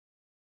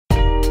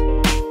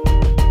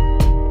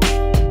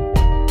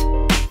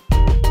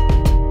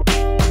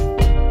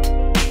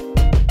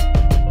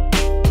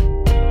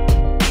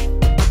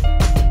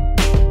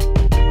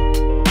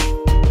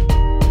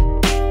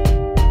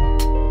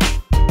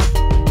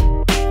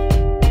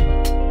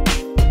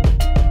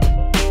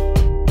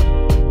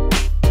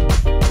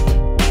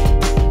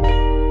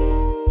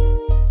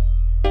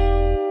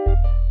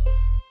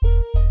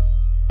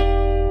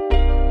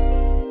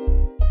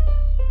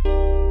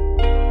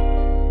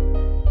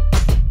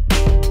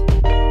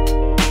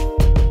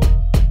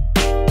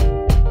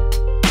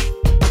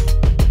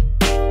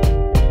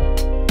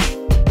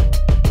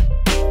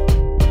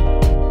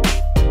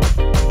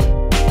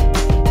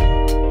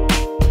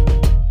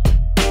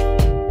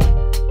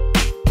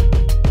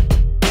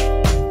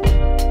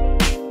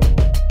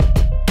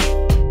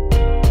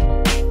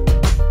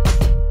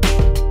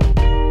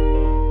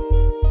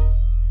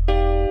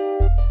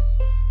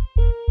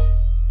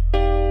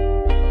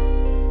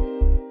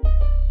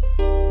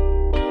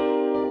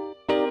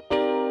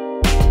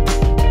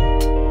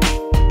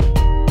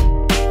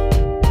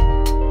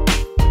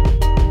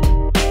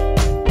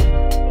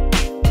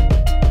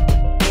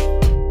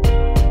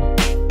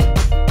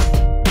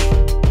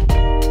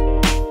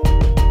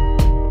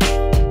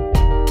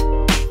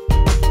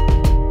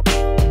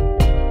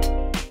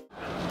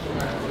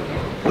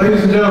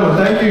Ladies and gentlemen,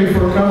 thank you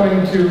for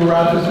coming to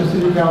Rochester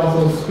City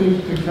Council's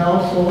Speak to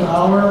Council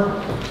Hour.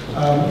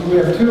 We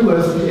have two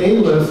lists, the A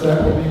list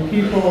that will be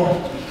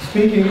people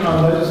speaking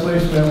on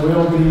legislation that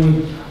we'll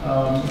be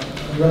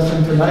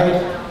addressing tonight,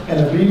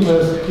 and a B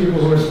list,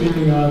 people who are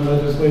speaking on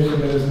legislation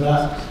that is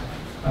not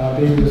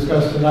being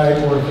discussed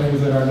tonight or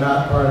things that are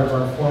not part of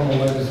our formal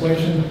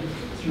legislation.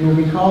 You will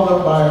be called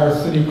up by our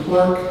city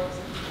clerk.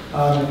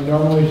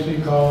 Normally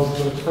she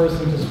calls the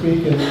person to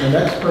speak and the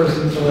next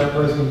person, so that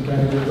person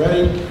can get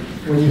ready.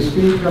 When you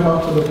speak, come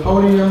up to the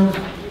podium,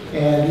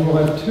 and you will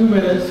have 2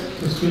 minutes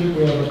to speak.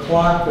 We have a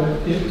clock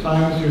that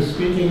times your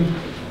speaking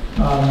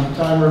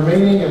time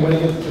remaining, and when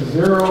it gets to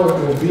 0,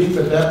 it will beep.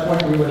 At that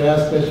point, we would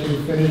ask that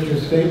you finish your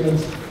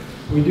statements.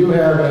 We do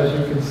have, as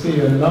you can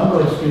see, a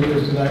number of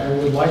speakers tonight.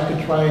 We would like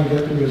to try and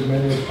get through as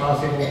many as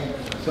possible,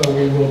 so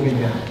we will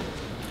begin.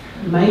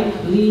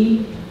 Mike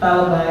Lee,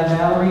 followed by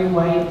Valerie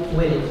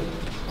White-Whitty.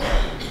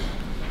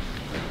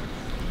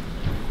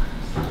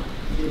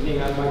 Good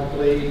evening, I'm Mike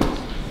Lee.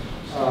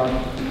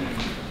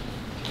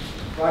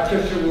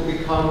 Rochester will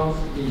become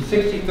the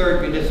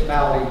 63rd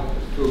municipality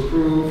to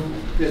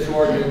approve this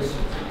ordinance,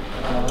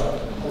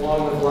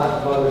 along with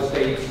lots of other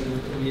states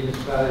and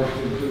municipalities,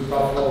 to include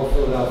Buffalo,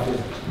 Philadelphia,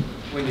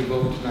 when you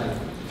vote tonight,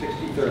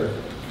 63rd.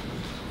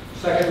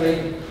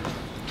 Secondly,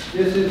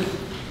 this is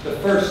the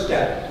first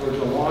step towards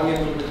a long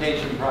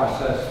implementation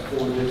process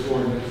for this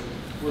ordinance.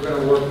 We're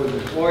going to work with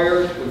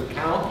employers, with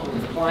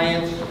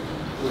clients,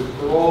 with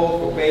parole,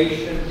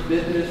 probation,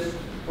 business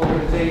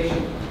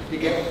organizations, to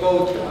get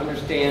folks to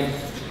understand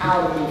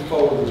how to move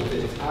forward with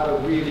this, how to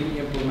really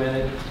implement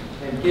it,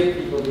 and give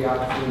people the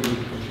opportunity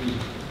to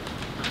compete.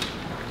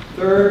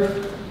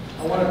 Third,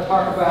 I want to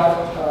talk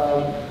about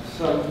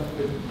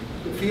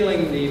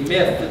the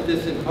myth that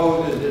this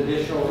imposes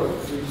additional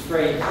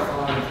restraints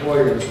on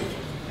employers.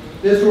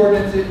 This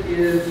ordinance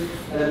is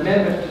an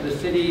amendment to the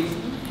city's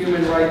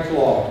human rights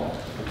law,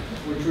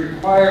 which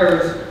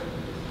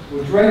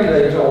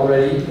regulates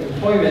already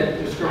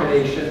employment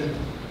discrimination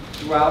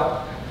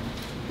throughout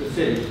the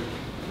city.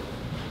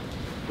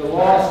 The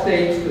law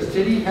states the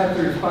city has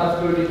the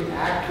responsibility to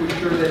act to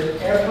ensure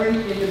that every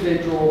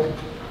individual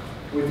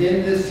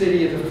within this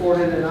city is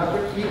afforded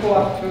an equal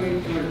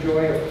opportunity to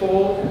enjoy a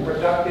full and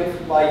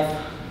productive life,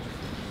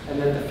 and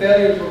that the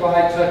failure to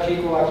provide such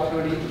equal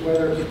opportunity,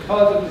 whether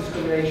because of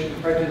discrimination,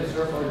 prejudice,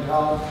 or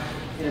intolerance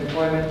in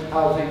employment,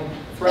 housing,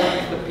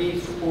 threatens the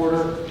peace,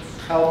 order,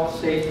 health,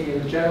 safety,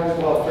 and general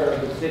welfare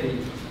of the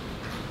city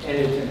and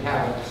its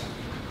inhabitants.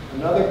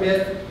 Another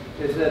myth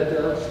is that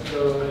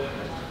the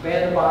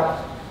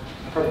bandbox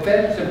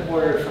prevents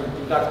employers from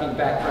conducting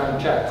background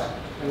checks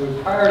and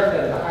requires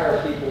them to hire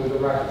people with a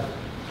record.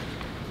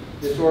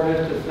 This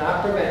ordinance does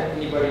not prevent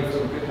anybody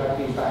from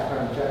conducting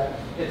background checks.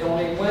 It's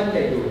only when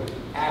they do it,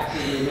 after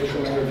the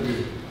initial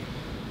interview.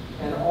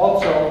 And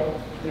also,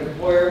 an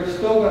employer is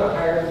still going to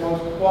hire the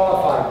most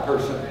qualified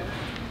person,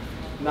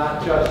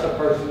 not just the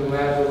person who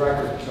has a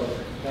record. So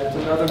that's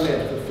another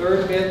myth. The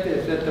third myth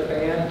is that the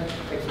ban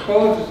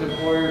exposes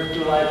employers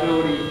to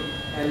liability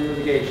and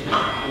litigation.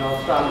 And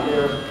I'll stop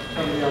there.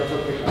 Somebody else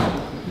will pick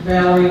up.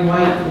 Valerie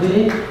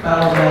White-Whitty,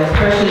 followed by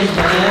Precious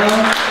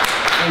Danielle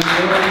and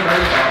Jordan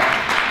Burkhart.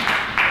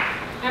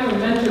 I'm a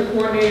mentor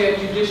coordinator at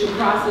Judicial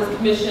Process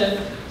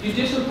Commission.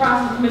 Judicial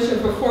Process Commission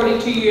for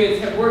 42 years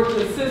have worked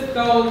to assist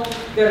those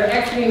that are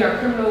exiting our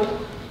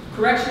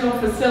correctional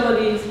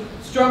facilities,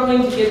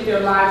 struggling to get their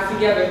lives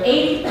together.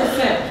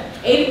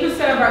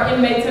 80% of our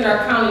inmates in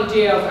our county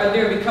jails are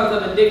there because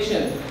of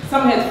addiction.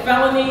 Some have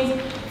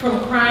felonies from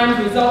crimes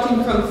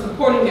resulting from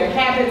supporting their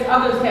habits.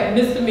 Others have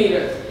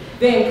misdemeanors.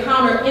 They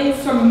encounter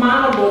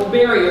insurmountable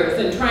barriers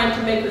in trying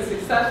to make a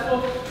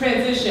successful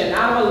transition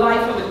out of a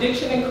life of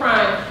addiction and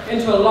crime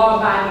into a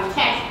law-abiding,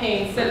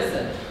 tax-paying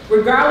citizen.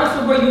 Regardless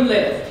of where you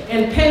live,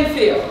 in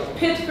Penfield,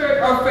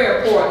 Pittsburgh, or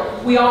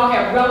Fairport, we all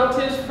have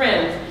relatives,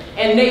 friends,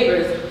 and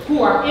neighbors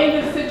who are in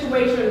this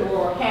situation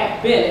or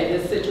have been in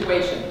this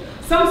situation.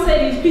 Some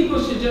say these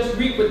people should just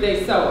reap what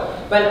they sow,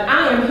 but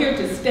I am here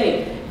to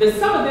state that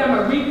some of them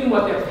are reaping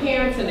what their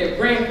parents and their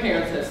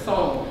grandparents have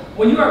sown.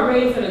 When you are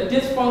raised in a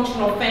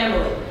dysfunctional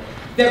family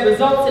that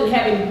results in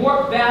having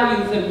warped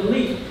values and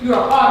beliefs, you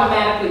are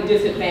automatically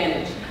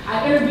disadvantaged.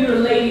 I interviewed a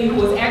lady who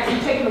was actually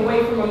taken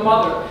away from her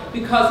mother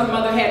because her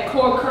mother had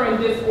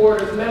co-occurring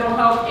disorders, mental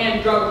health,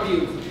 and drug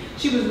abuse.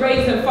 She was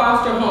raised in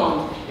foster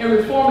homes, in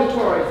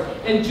reformatories,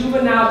 and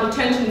juvenile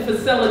detention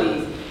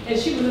facilities. And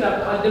she was in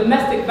a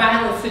domestic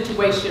violence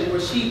situation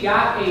where she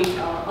got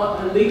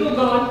a legal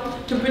gun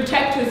to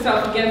protect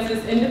herself against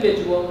this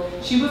individual.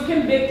 She was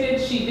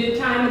convicted. She did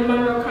time in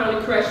Monroe County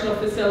Correctional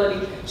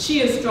Facility. She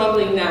is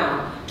struggling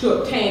now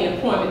to obtain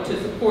employment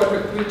to support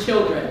her 3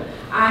 children.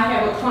 I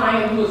have a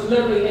client who was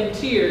literally in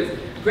tears,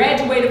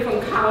 graduated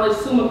from college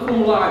summa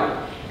cum laude,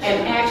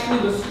 and actually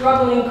was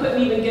struggling,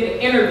 couldn't even get an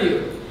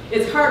interview.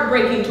 It's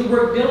heartbreaking to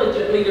work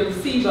diligently to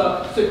receive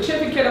a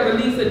certificate of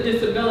release of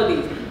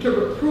disabilities,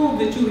 to prove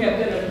that you have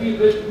been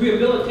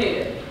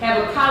rehabilitated,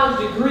 have a college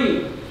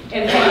degree,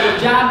 and have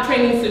a job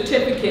training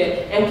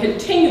certificate, and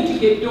continue to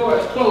get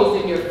doors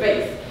closed in your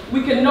face.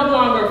 we can no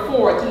longer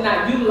afford to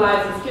not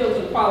utilize the skills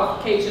and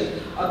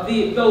qualifications of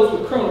those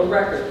with criminal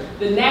records.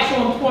 The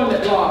National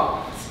Employment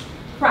Law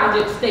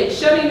Project states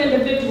shutting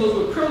individuals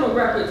with criminal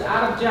records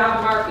out of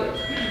job market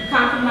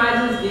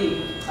compromises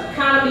the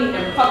economy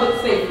and public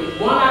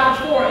safety. 1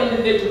 out of 4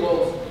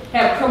 individuals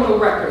have criminal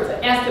records,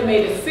 an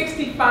estimated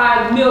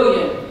 65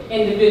 million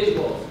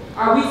individuals.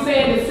 Are we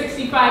saying that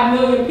 65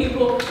 million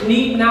people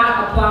need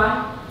not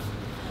apply?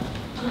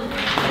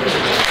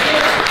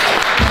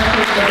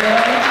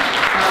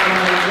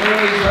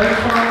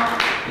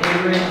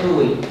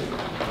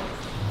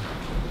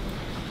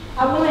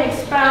 I want to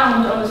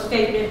expound on a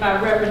statement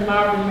by Reverend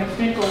Marvin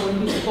McMichael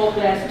when he spoke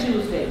last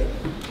Tuesday.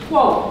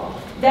 Quote,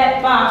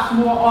 that box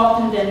more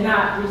often than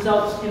not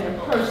results in a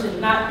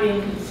person not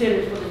being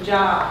considered for the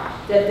job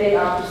that they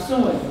are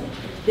pursuing.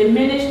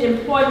 Diminished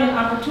employment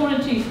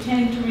opportunities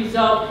tend to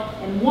result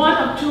in one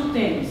of 2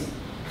 things.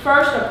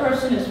 First, a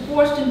person is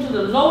forced into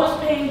the lowest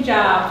paying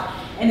jobs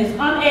and is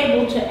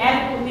unable to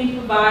adequately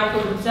provide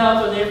for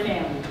themselves or their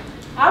family.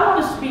 I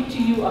want to speak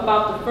to you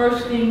about the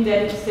first thing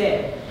that he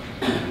said.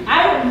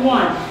 I am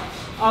one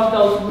of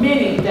those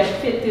many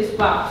that fit this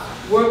box,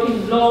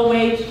 working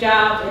low-wage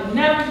jobs and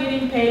never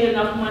getting paid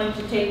enough money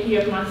to take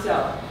care of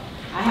myself.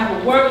 I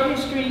have a work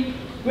history,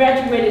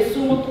 graduated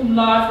summa cum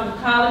laude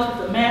from college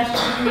with a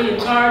master's degree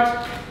in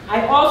arts.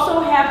 I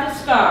also have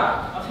the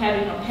scar of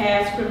having a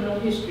past criminal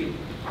history.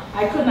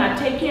 I could not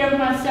take care of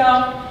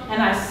myself,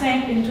 and I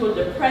sank into a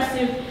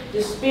depressive,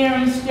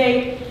 despairing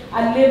state.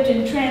 I lived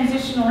in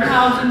transitional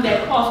housing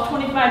that cost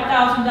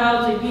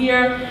 $25,000 a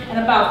year, and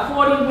about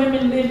 40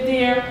 women lived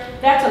there.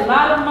 That's a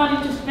lot of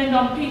money to spend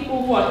on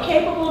people who are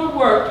capable of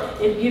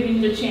work if given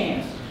the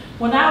chance.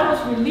 When I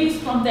was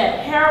released from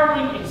that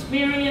harrowing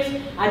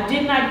experience, I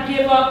did not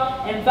give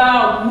up and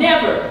vowed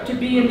never to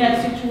be in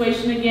that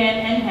situation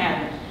again, and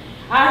haven't.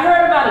 I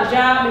heard about a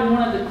job in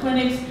one of the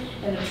clinics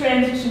in the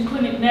Transition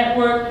Clinic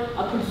Network,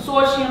 a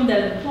consortium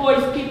that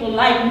employs people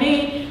like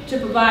me to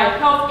provide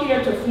health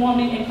care to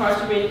formerly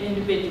incarcerated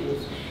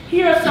individuals.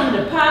 Here are some of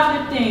the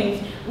positive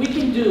things we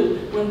can do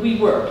when we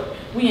work.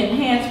 We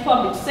enhance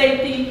public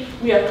safety,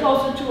 we are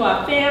closer to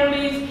our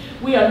families,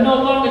 we are no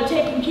longer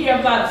taken care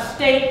of by the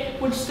state,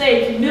 which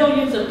saves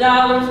millions of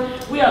dollars.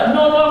 We are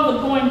no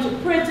longer going to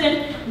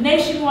prison.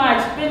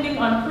 Nationwide spending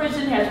on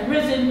prison has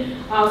risen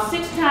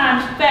 6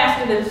 times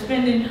faster than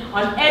spending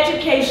on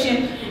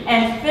education,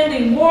 and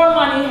spending more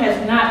money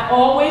has not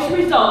always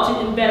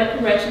resulted in better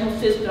correctional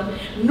system,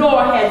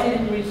 nor has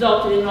it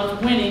resulted in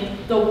us winning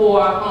the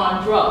war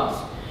on drugs.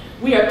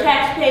 We are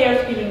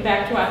taxpayers giving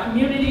back to our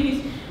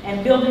communities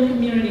and building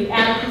community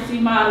advocacy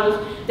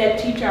models that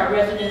teach our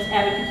residents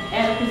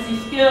advocacy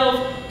skills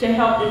to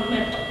help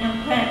implement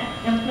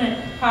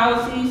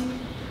policies.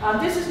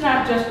 This is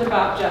not just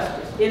about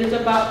justice. It is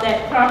about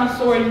that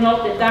promissory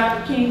note that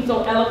Dr. King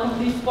so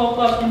eloquently spoke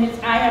of in his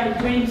I Have a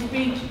Dream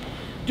speech.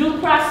 Due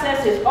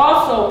process is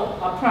also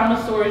a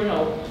promissory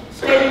note,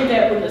 stating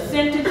that when the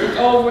sentence is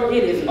over,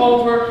 it is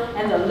over,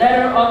 and the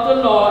letter of the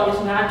law is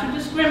not to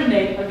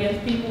discriminate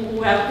against people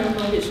who have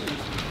criminal histories.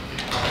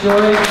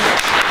 Joy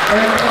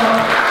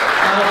Berthold,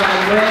 followed by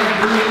Greg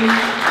Bowie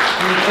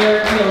and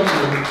Eric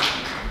Hilton.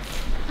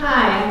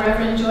 Hi, I'm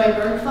Reverend Joy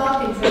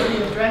Bergfalk,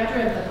 Executive Director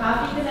of the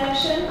Coffee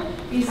Connection.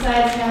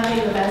 Besides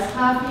having the best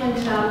coffee in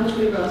town, which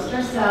we roast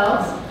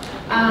ourselves,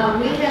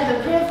 we have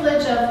the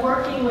privilege of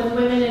working with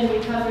women in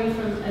recovery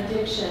from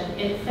addiction.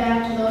 In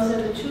fact, those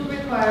are the 2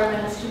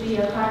 requirements to be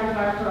a part of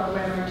our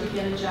program or to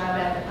get a job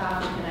at the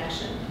Coffee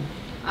Connection.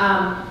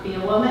 Be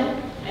a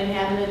woman and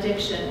have an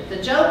addiction.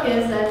 The joke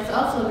is that it's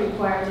also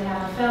required to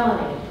have a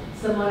felony.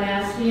 Someone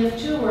asked me if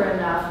 2 were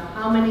enough.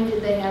 How many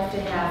did they have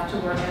to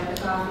work at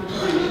the Coffee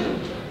Connection?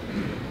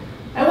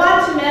 I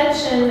want to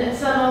mention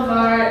some of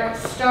our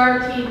star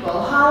people.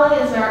 Holly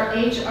is our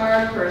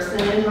HR person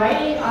and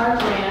writing our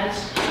grant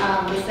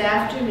this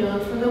afternoon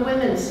for the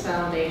Women's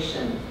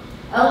Foundation.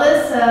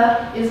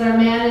 Alyssa is our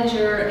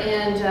manager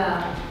and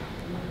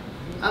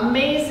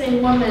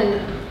amazing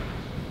woman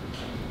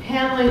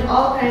handling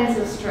all kinds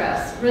of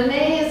stress.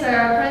 Renee is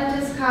our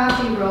apprentice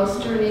coffee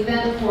roaster and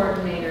event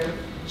coordinator.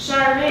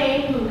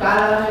 Charmaine, who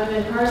got out of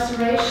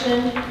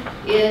incarceration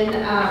in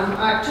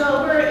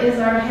October, is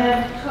our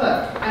head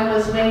cook. I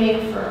was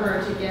waiting for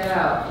her to get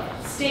out.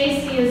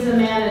 Stacy is the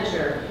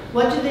manager.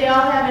 What do they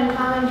all have in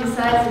common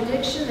besides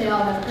addiction? They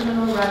all have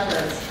criminal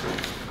records.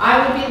 I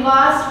would be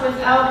lost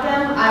without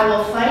them. I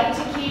will fight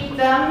to keep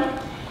them.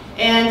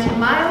 And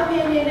my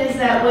opinion is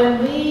that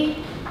when we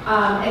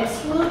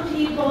exclude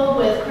people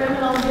with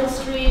criminal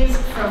histories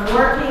from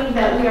working,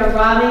 that we are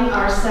robbing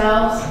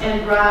ourselves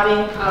and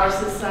robbing our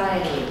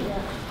society.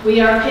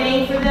 We are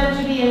paying for them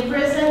to be in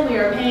prison, we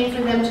are paying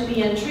for them to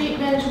be in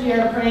treatment, we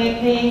are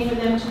paying for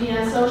them to be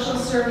on social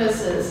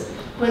services,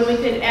 when we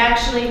could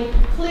actually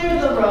clear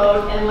the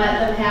road and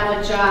let them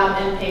have a job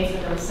and pay for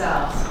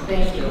themselves.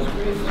 Thank you.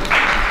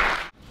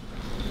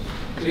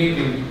 Good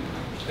evening.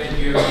 Thank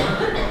you.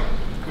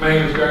 My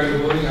name is Gregory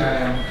Bowie. I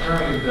am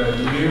currently the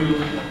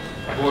new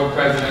board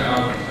president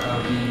of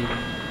the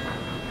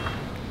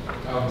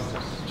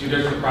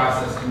Judicial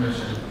Process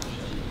Commission.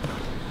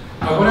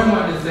 What I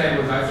wanted to say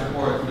was I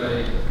support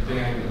the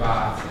banning the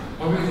box.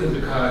 One reason is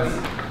because,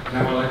 and I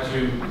will let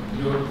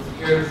you'll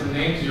hear some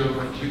names you'll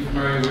be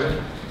familiar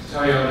with: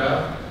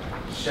 Toyota,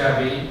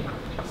 Chevy,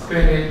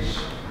 Spinach,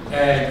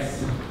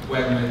 Eggs,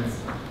 Wegmans.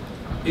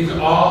 These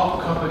are all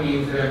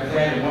companies that have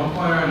had at one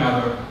point or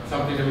another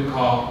something that we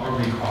call a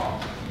recall.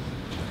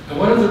 And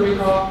what is a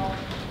recall?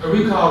 A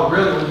recall,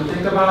 really, when you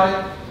think about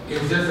it,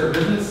 is just a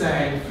business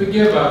saying,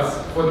 forgive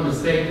us for the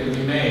mistake that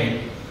we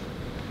made.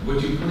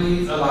 Would you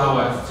please allow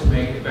us to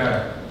make it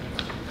better?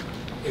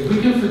 If we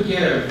can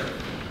forgive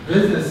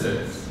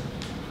businesses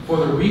for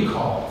the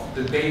recalls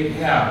that they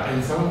have,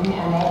 and some of them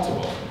are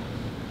multiple,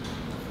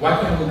 why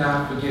can't we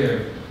not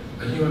forgive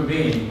a human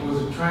being who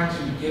is trying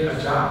to get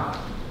a job?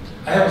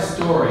 I have a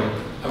story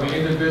of an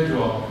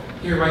individual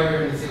right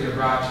here in the city of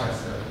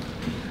Rochester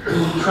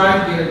who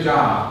tried to get a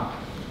job.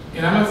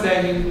 And I'm gonna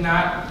say he was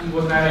not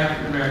an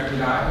African-American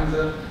guy, he's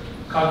a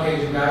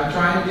Caucasian guy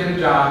trying to get a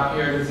job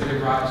here in the city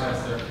of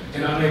Rochester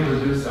and unable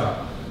to do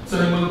so.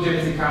 So he moved to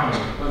Genesee County,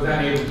 was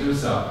not able to do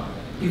so.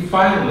 He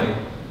finally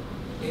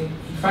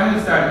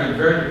started to get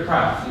very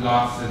depressed. He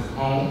lost his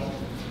home,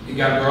 he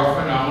got a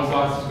girlfriend, almost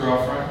lost his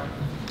girlfriend,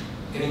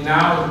 and he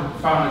now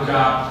found a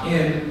job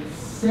in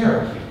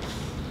Syracuse,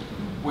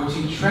 which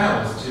he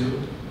travels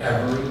to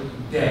every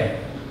day.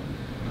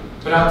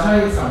 But I'll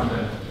tell you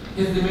something,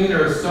 his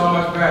demeanor is so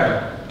much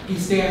better. He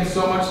stands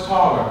so much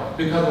taller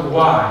because of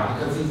why?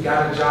 Because he's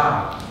got a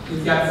job.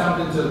 He's got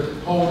something to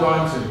hold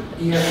on to.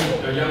 He has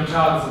a young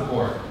child to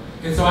support.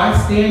 And so I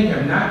stand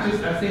here not just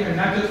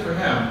for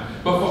him,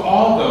 but for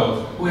all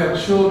those who have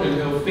children,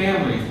 who have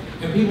families,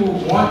 and people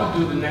who want to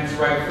do the next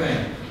right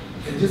thing.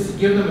 And just to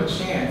give them a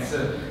chance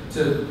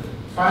to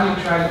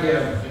finally try to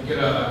get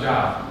a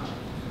job.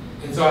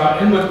 And so I'll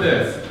end with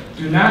this.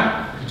 Do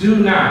not,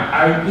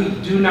 I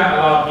repeat, do not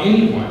allow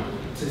anyone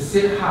to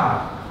sit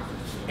high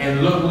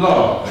and look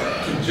low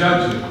to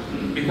judge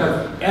you,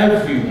 because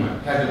everyone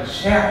has a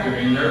chapter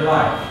in their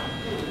life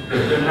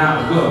that they're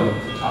not willing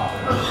to talk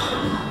about.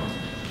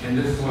 And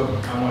this is what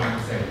I wanted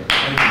to say.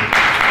 Thank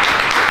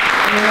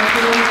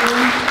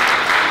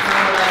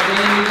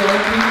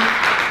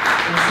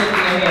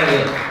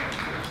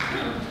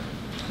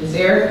you. Is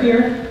Eric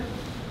here?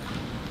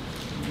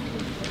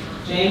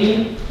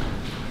 Jamie?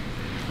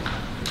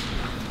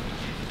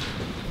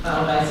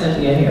 Followed by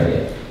Cynthia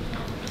Harriet.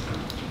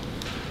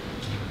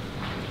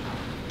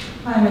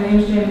 Hi, my name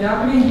is Jamie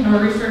Doherty. I'm a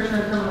researcher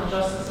in criminal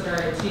justice at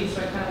RIT,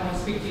 so I kind of want to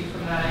speak to you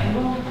from that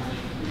angle.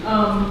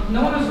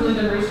 No one has really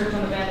done research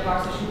on the ban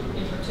box issue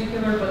in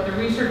particular, but the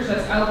research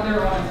that's out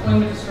there on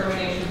employment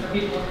discrimination for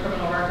people with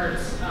criminal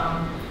records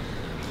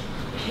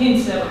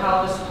hints at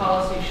how this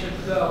policy should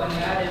go, and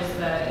that is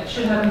that it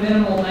should have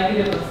minimal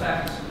negative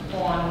effect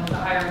on the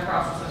hiring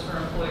processes for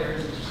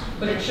employers,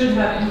 but it should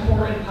have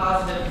important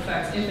positive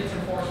effects if it's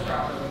enforced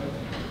properly.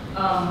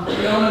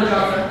 We all know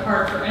jobs are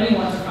hard for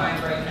anyone to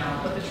find right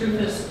now, but the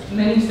truth is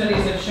many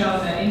studies have shown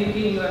that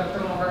indicating you have a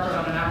criminal record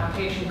on an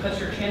application cuts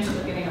your chances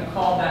of getting a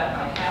call back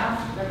by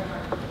half.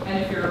 And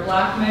if you're a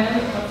black man,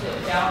 it cuts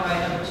it down by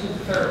another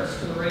 2/3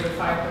 to a rate of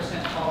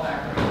 5%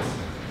 callback rates.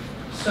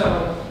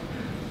 So,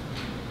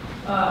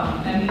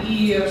 and the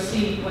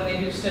EEOC, when they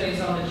do studies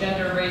on the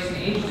gender, race, and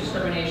age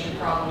discrimination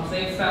problems,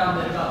 they've found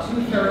that about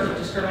 2/3 of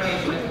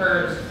discrimination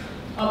occurs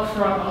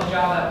upfront on a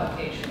job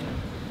application.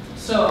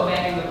 So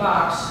banning the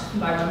box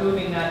by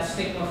removing that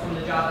stigma from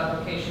the job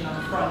application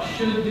up front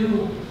should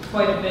do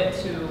quite a bit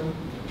to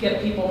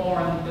get people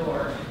more in the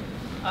door.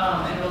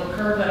 And it'll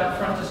curb that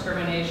upfront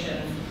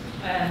discrimination.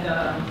 And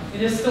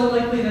it is still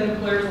likely that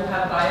employers will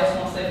have bias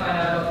once they find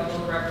out about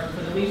people's records,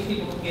 but at least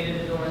people can get in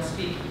the door and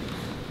speak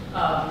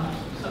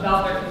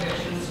about their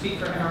convictions, speak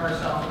for him or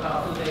herself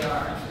about who they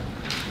are.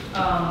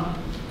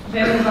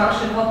 Banning the box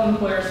should help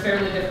employers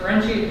fairly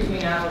differentiate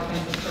between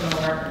applicants with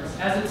criminal records.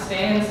 As it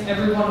stands,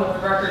 everyone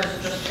with records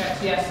just checks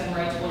yes and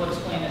writes will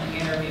explain at the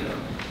interview.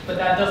 But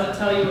that doesn't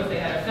tell you if they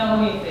had a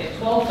felony, if they had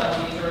 12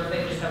 felonies, or if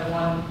they just have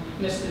one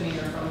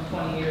misdemeanor from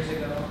 20 years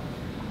ago.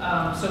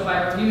 So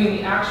by reviewing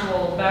the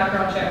actual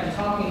background check and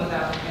talking with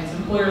applicants,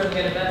 employers will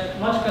get a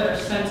much better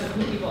sense of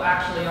who people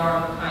actually are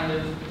and the kind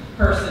of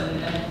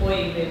person and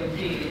employee they would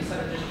be,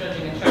 instead of just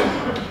judging a check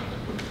mark.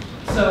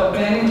 So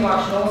banning the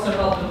box should also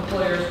help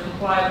employers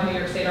comply with New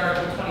York State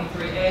Article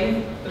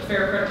 23A, the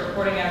Fair Credit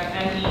Reporting Act,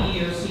 and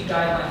EEOC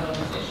guidelines on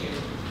this issue.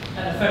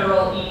 And the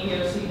federal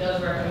EEOC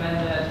does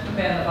recommend that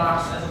ban the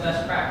box as a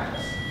best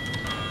practice.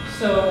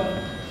 So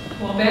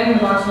while banning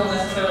the box won't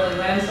necessarily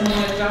land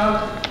someone a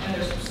job, and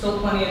there's still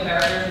plenty of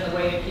barriers in the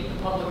way to keep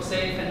the public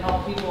safe and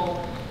help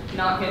people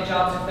not get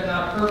jobs if they're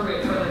not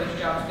appropriate for those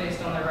jobs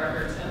based on their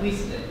records, at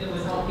least it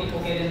would help people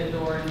get in the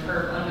door and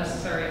curb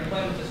unnecessary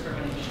employment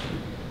discrimination.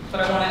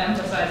 But I want to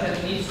emphasize that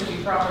it needs to be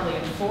properly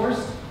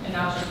enforced and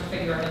not just a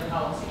figurehead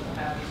policy to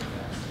have these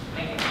effects.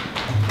 Thank you.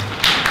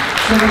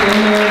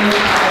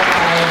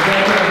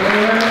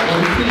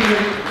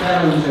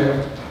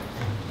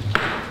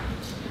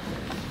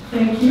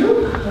 Thank you.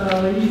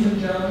 Ladies and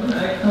gentlemen,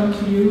 I come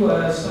to you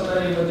as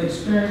somebody with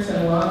experience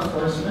in law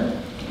enforcement.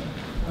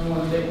 I don't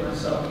want to date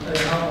myself, tell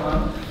you how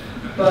long.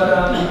 But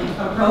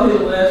I'm probably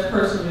the last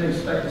person you'd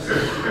expect to see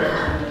support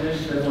an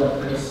initiative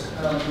like this.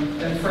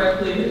 And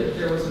frankly, if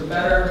there was a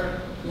better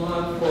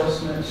law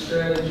enforcement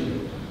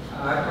strategy,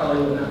 I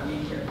probably would not be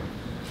here.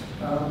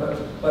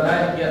 But I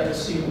have yet to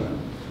see one.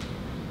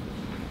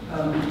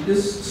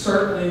 This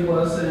certainly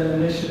was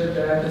an initiative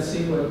that I could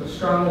see would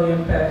strongly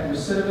impact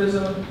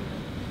recidivism.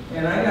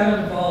 And I got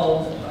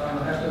involved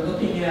after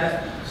looking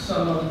at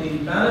some of the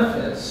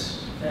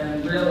benefits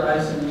and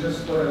realizing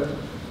just what a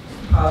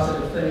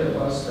positive thing it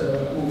was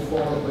to move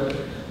forward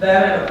with.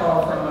 That and a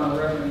call from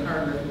Reverend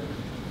Harvey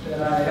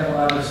that I have a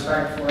lot of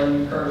respect for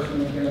and encouraged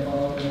me to get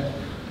involved in it.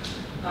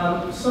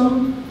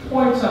 Some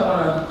points I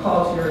want to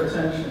call to your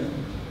attention.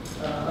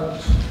 A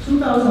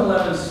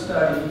 2011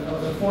 study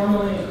of the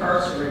formerly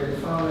incarcerated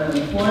found that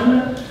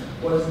employment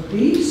was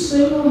the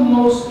single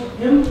most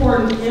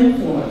important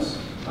influence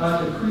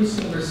on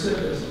decreasing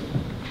recidivism.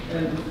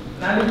 And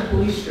not even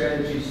police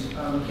strategies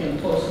came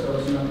close to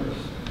those numbers.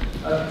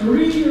 A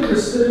 3-year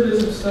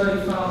recidivism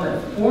study found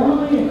that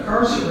formerly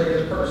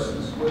incarcerated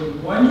persons with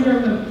 1 year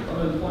of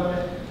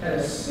employment had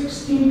a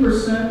 16%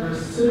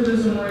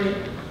 recidivism rate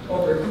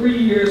over 3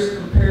 years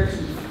compared to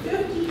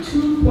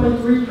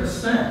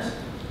 52.3%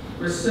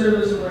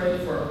 recidivism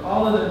rate for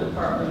all of the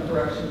Department of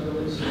Corrections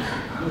releases. I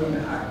mean,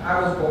 I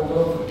was bowled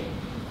over.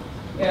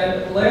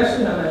 And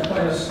lastly on that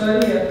point, a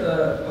study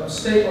of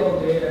state level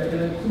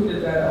data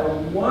included that a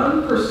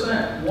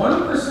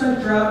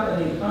 1% drop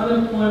in the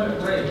unemployment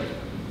rate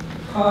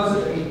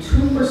causes a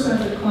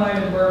 2%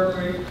 decline in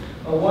burglary,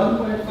 a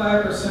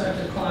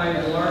 1.5% decline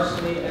in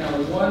larceny, and a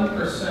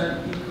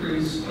 1%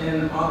 decrease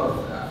in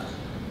auto theft.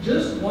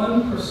 Just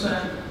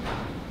 1%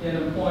 in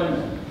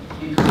employment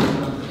decrease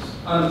numbers,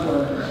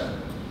 unemployment rate.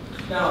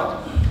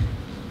 Now,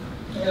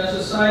 as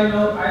a side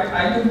note,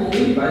 I do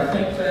believe, I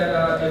think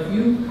that if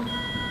you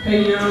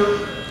pay your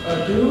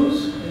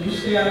dues and you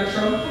stay out of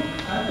trouble,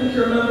 I think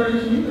you're a member of the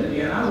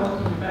community, and I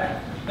welcome you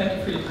back. Thank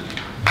you for your time.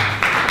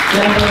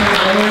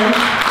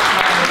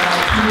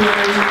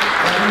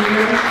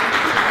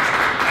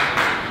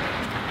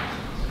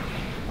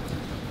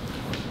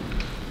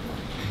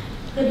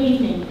 Good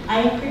evening.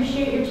 I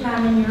appreciate your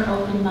time and your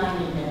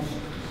open-mindedness.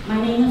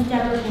 My name is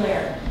Deborah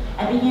Blair.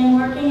 I began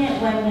working at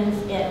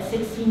Wegmans at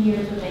 16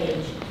 years of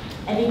age.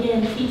 I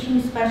began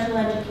teaching special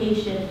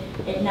education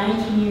at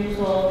 19 years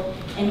old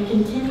and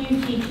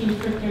continued teaching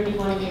for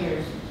 31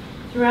 years.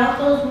 Throughout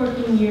those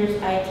working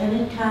years, I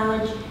attended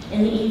college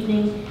in the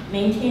evening,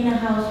 maintained a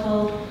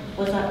household,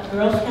 was a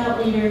Girl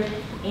Scout leader,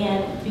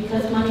 and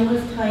because money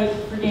was tight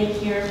for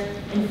daycare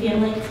and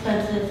family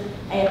expenses,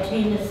 I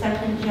obtained a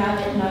second job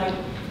at night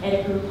at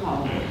a group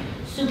home.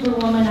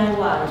 Superwoman I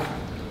was.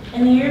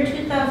 In the year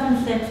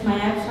 2006, my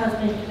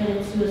ex-husband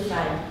committed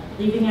suicide,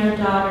 leaving our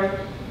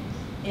daughter.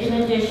 In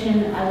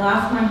addition, I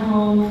lost my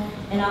home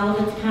and all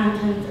of its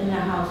contents in a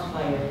house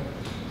fire.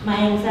 My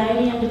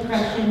anxiety and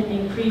depression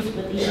increased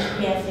with each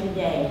passing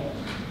day.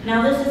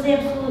 Now, this is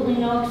absolutely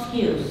no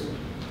excuse.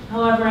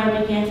 However,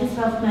 I began to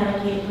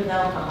self-medicate with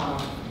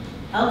alcohol.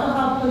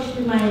 Alcohol pushed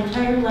through my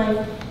entire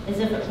life as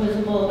if it was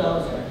a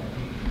bulldozer.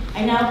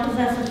 I now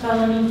possess a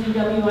felony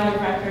DWI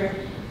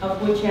record,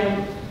 of which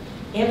I'm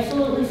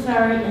absolutely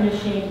sorry and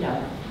ashamed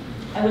of.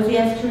 I was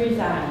asked to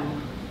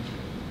resign.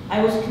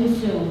 I was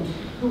consumed.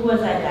 Who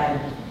was I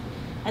then?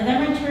 I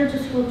then returned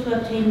to school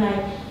to obtain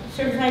my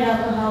Certified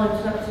Alcohol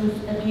and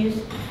Substance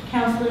Abuse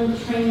Counseling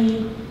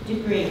Trainee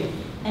degree,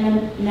 and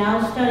I'm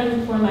now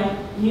studying for my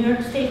New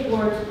York State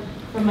Board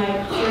for my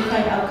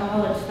Certified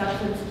Alcohol and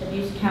Substance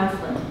Abuse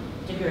Counseling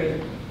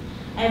degree.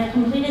 I have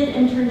completed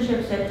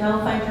internships at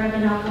Delphi Drug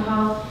and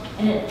Alcohol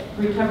and at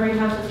Recovery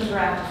Houses of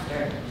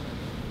Rochester.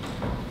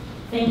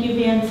 Thank you,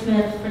 Van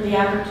Smith, for the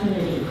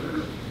opportunity.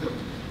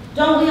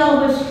 Don't we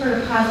all wish for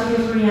a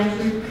positive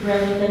reentry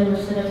rather than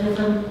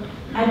recidivism?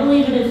 I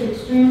believe it is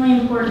extremely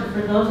important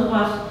for those of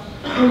us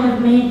who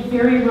have made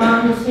very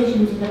wrong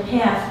decisions in the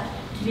past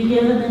to be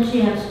given the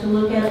chance to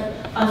look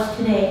at us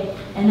today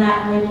and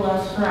not label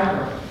us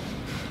forever.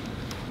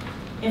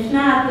 If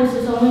not, this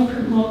is only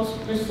promotes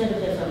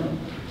recidivism.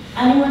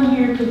 Anyone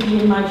here could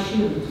be in my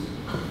shoes.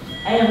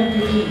 I have a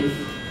disease.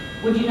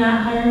 Would you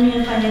not hire me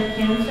if I had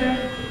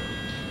cancer?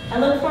 I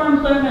look for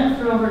employment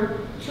for over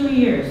 2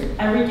 years,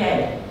 every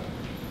day.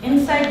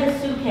 Inside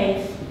this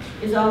suitcase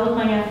is all of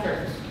my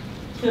efforts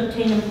to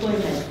obtain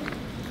employment.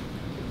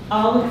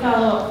 All the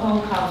follow-up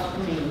phone calls for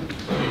me.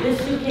 This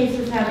suitcase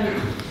is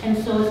heavy, and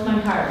so is my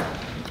heart.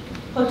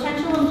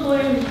 Potential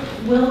employers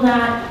will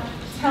not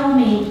tell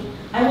me,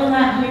 I will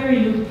not hire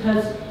you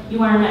because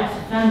you are an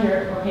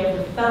ex-offender or have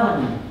a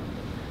felony.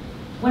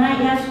 When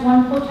I asked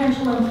one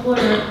potential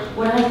employer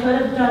what I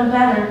could have done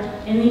better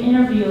in the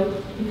interview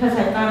because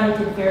I thought I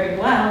did very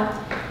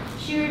well,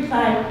 she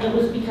replied it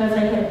was because I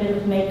had a bit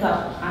of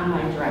makeup on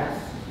my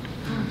dress.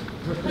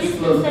 Please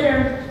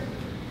consider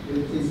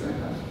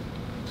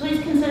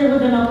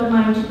with an open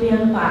mind to be in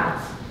the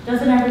box.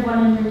 Doesn't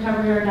everyone in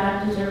recovery or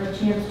not deserve a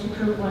chance to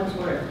prove one's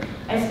worth?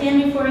 I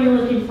stand before you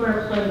looking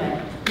for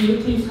employment. Will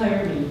you please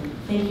hire me?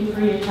 Thank you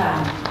for your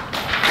time.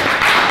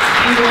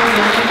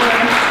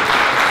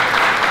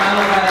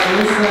 Followed by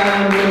Lisa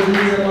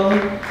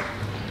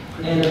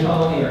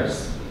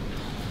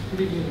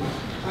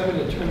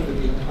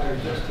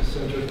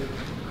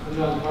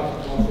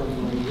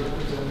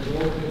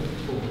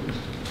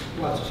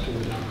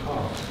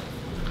come.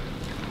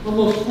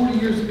 Almost 40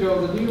 years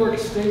ago, the New York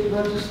State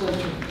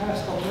Legislature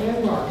passed a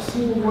landmark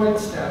civil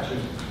rights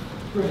statute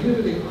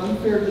prohibiting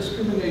unfair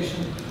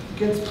discrimination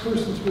against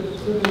persons with a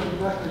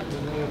criminal record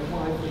when they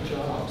apply for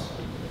jobs.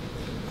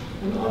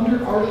 And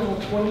under Article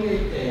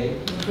 28A,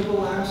 and for the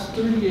last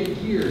 38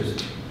 years,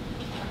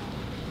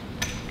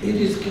 it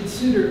is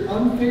considered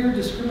unfair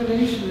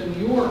discrimination in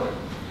New York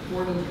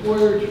for an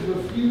employer to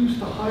refuse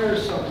to hire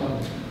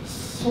someone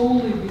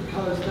solely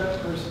because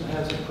that person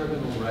has a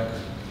criminal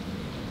record.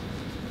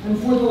 And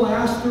for the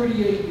last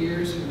 38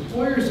 years,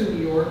 employers in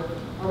New York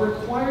are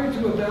required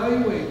to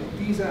evaluate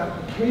these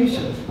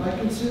applications by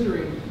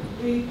considering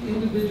 8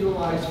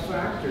 individualized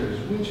factors,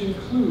 which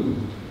include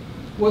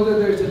whether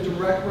there's a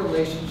direct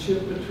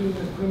relationship between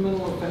the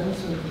criminal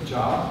offense and the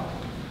job,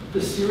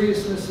 the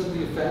seriousness of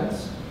the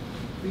offense,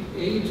 the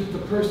age of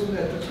the person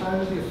at the time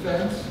of the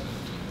offense,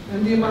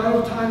 and the amount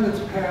of time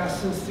that's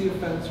passed since the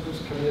offense was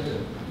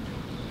committed.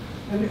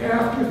 And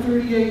after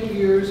 38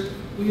 years,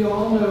 we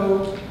all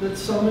know that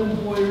some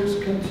employers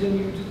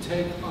continue to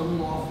take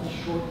unlawful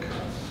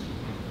shortcuts.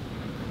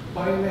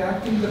 By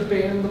enacting the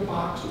Ban the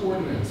Box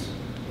ordinance,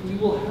 we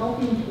will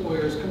help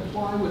employers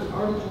comply with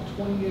Article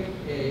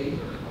 28A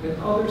and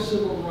other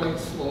civil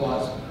rights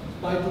laws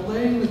by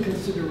delaying the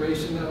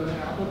consideration of an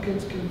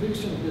applicant's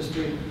conviction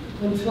history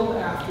until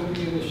after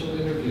the initial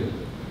interview.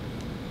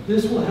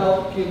 This will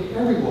help give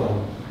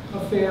everyone a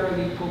fair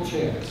and equal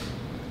chance.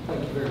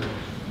 Thank you very much.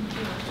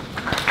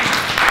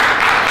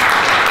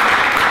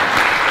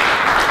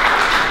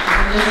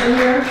 Listen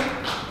here.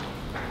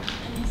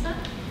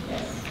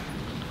 Yes.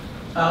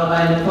 Followed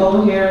by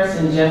Nicole Harris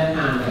and Jeff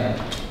Conrad.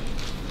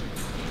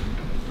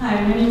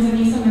 Hi, my name is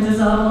Anissa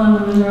Mendizabal. I'm the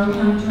Monroe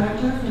County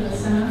Director for the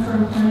Center for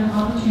Employment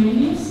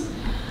Opportunities.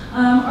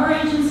 Our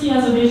agency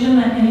has a vision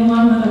that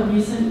anyone with a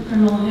recent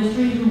criminal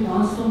history who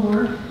wants to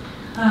work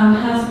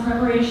has the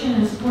preparation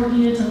and support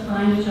needed to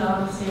find a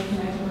job and stay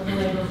connected with the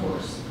labor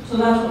force. So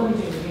that's what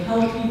we do. We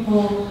help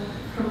people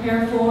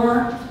prepare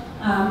for,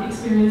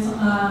 experience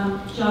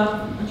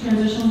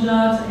transitional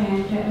jobs,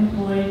 and get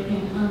employed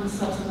in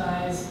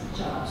unsubsidized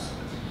jobs.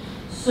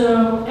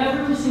 So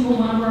every single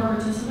one of our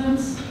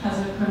participants has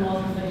a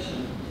criminal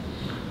conviction.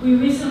 We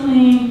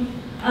recently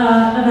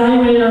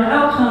evaluated our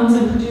outcomes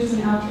and produced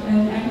an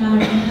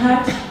economic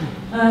impact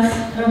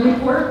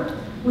report,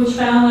 which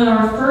found that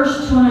our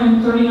first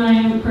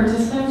 239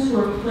 participants who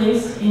were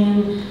placed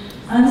in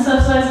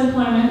unsubsidized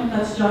employment,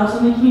 that's jobs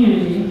in the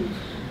community,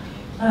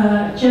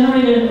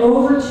 generated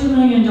over $2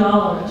 million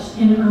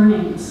in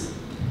earnings.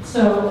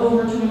 So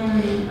over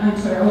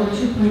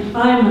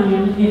 $2.5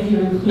 million if you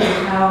include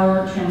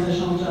our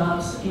transitional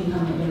jobs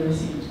income that they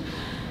received.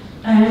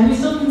 And we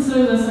still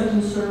consider this a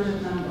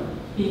conservative number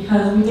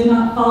because we did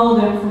not follow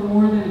them for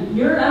more than a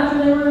year after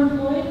they were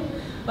employed,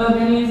 but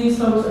many of these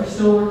folks are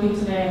still working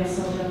today and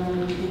still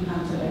generating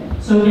income today.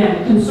 So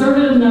again,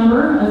 conservative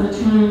number of the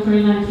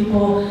 239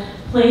 people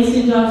placed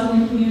in jobs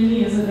in the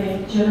community is that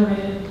they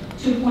generated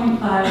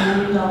 $2.5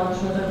 million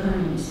worth of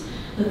earnings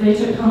that they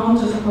took home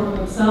to support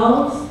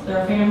themselves,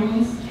 their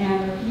families,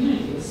 and their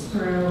communities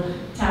through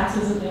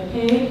taxes that they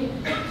paid,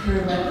 through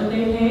rent that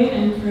they paid,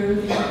 and through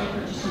things that they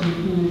purchased in the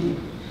community.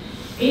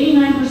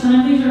 89%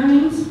 of these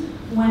earnings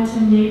went to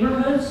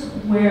neighborhoods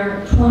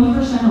where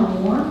 20% or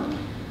more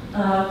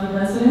of the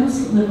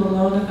residents live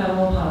below the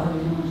federal poverty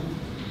line.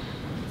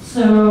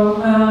 So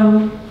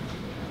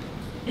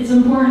it's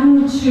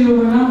important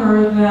to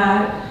remember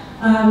that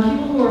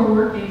people who are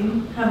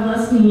working have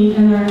less need,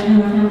 and their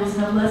families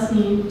have less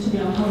need to be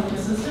on public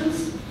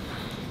assistance.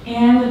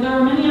 And that there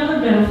are many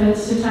other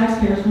benefits to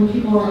taxpayers when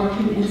people are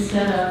working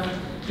instead of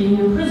being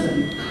in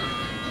prison.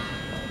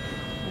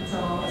 And so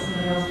I'll let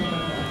somebody else take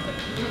up that.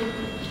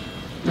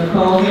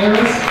 Nicole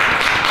Harris,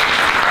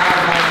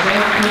 followed by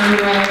Jeff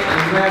Conrad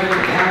and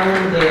Reverend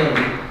Alan Daly.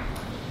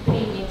 Good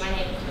evening, my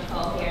name is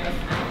Nicole Harris.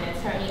 I'm an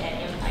attorney at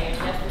Empire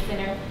Justice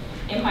Center.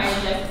 Empire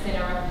Justice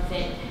Center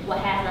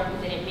has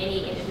represented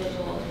many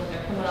individuals with a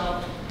criminal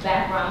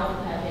background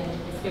who have been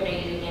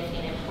discriminated against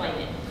in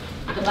employment.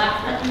 The box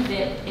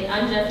represents an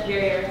unjust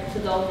barrier to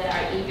those that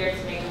are eager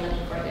to make a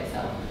living for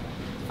themselves.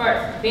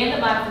 First, ban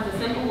the box is a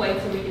simple way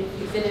to reduce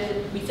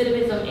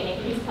recidivism and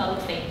increase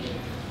public safety.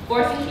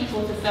 Forcing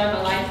people to serve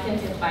a life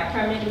sentence by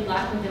permanently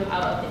locking them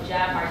out of the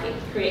job market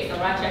creates a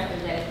Rochester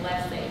that is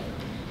less safe.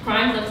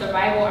 Crimes of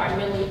survival are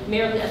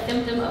merely a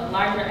symptom of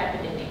larger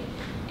epidemic.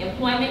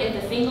 Employment is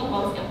the single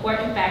most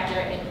important factor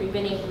in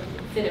preventing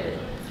recidivism.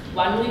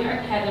 While New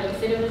York has a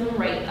recidivism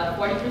rate of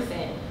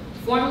 40%,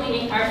 formerly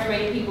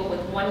incarcerated people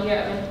with 1 year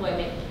of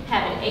employment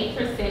have an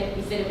 8%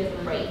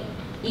 recidivism rate.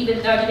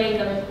 Even 30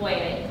 days of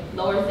employment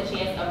lowers the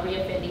chance of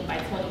reoffending by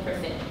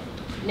 20%.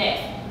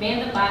 Next, ban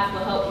the box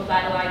will help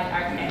revitalize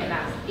our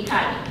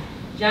economy.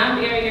 Job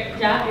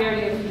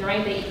barriers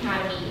drain the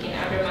economy and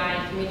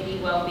undermine community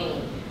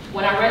well-being.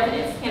 When our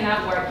residents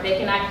cannot work, they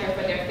cannot care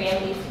for their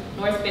families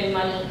nor spend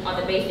money on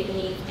the basic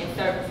needs and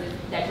services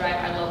that drive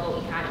our local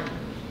economy.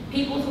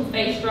 People who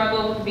face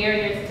struggle,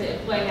 barriers to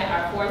employment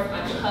are forced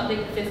onto public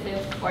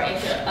assistance or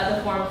into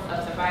other forms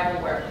of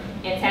survival work,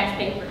 and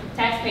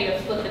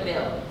taxpayers foot the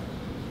bill.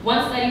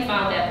 One study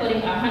found that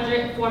putting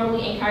 100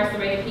 formerly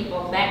incarcerated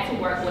people back to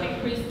work would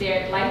increase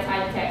their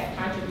lifetime tax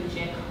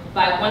contribution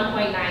by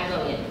 $1.9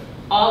 million,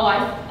 all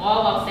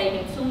while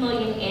saving $2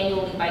 million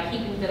annually by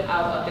keeping them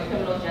out of the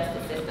criminal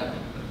justice system.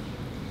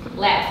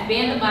 Last,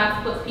 Ban the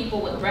Box puts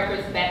people with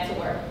records back to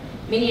work.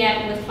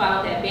 Minneapolis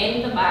found that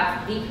banning the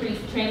box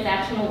decreased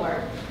transactional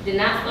work, did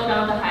not slow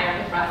down the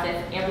hiring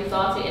process, and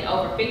resulted in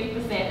over 50%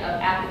 of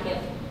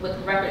applicants with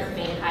records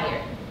being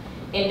hired.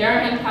 In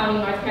Durham County,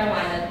 North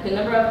Carolina, the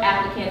number of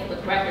applicants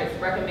with records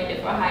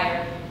recommended for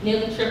hire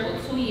nearly tripled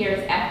 2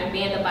 years after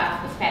Ban the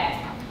Box was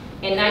passed,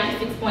 and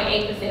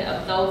 96.8%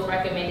 of those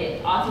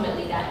recommended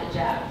ultimately got the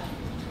job.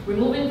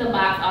 Removing the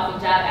box off a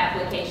job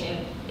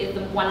application is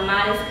the one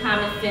modest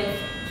common sense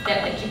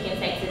step that you can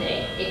take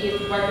today. It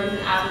gives workers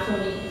an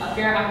opportunity, a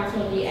fair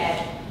opportunity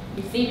at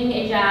receiving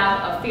a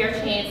job, a fair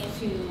chance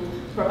to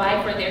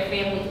provide for their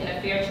families, and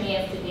a fair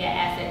chance to be an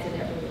asset to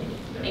their community.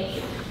 Thank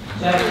you.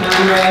 Jack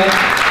Conrad,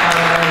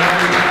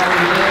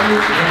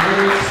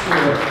 Reverend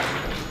Stewart.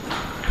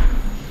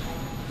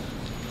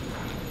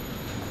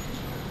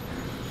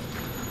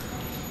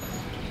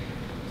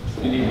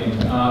 Good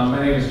evening. My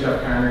name is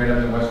Jeff Conrad.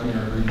 I'm the Western New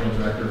York Regional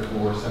Director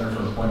for Center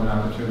for Employment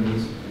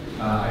Opportunities.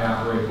 I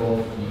operate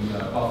both the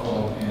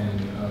Buffalo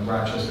and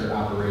Rochester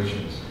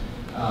operations.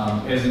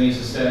 As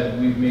Anissa said,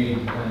 we've made,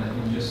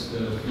 in just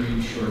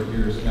 3 short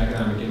years, an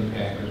economic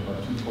impact of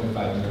about $2.5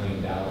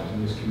 million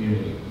in this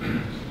community.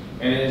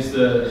 And as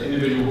the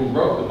individual who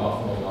wrote the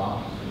Buffalo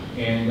law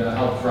and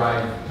helped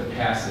drive to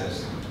pass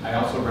this, I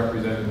also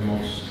represented the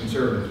most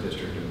conservative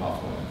district in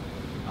Buffalo.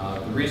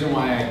 The reason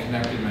why I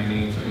connected my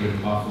name to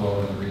Buffalo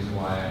and the reason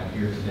why I'm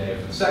here today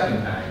for the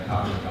second time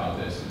talking about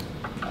this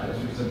is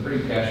because I'm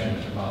pretty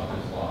passionate about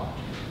this law.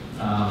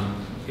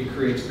 It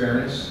creates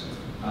fairness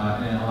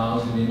and it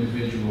allows an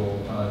individual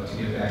to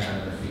get back on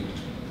their feet.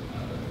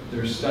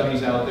 There's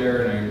studies out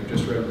there, and I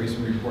just read a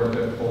recent report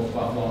that both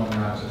Buffalo and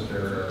Rochester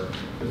are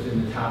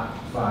within the top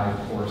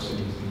 5 poor cities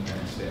in the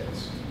United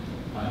States.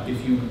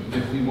 If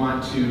we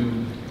want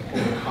to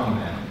overcome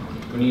that,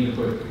 we need to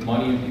put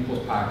money in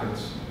people's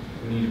pockets.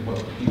 We need to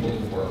put people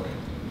to work.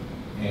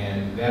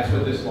 And that's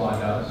what this law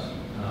does.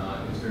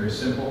 It's very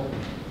simple.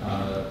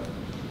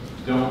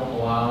 Don't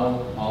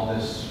allow all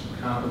this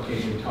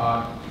complicated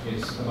talk.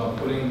 It's about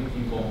putting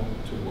people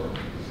to work.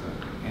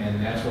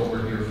 And that's what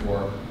we're here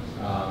for.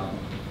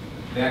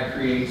 That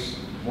creates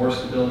more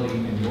stability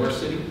in your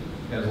city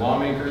as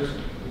lawmakers.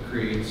 It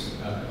creates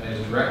has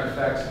direct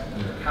effects on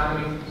their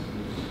economy,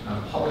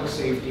 on public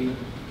safety,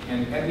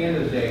 and at the end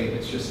of the day,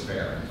 it's just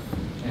fair.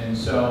 And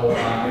so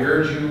I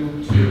urge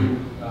you to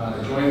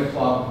join the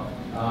club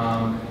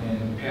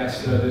and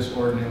pass this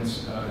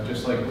ordinance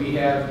just like we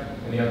have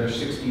and the other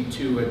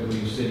 62, I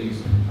believe,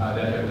 cities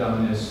that have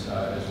done this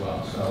as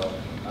well. So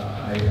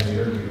I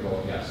urge you to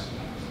vote yes.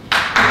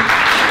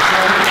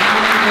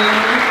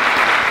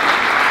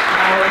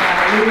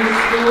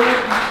 Stewart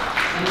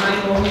and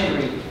Michael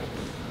Henry.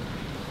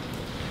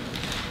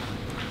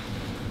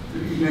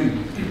 Good evening.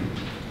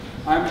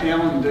 I'm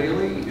Alan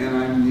Daly, and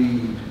I'm the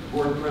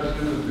board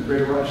president of the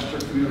Greater Rochester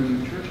Community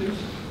of Churches.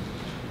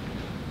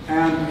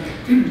 And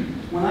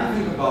when I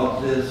think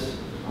about this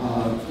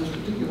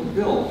particular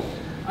bill,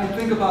 I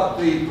think about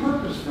the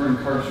purpose for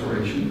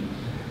incarceration,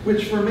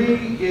 which for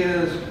me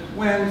is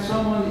when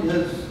someone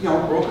has,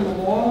 broken the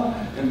law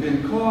and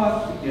been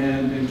caught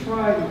and been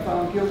tried and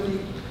found guilty,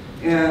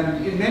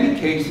 and in many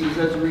cases,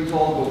 as a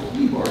result of a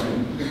plea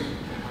bargain,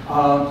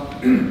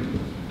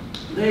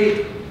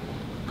 they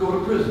go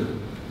to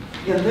prison.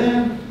 And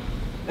then,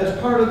 as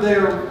part of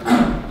their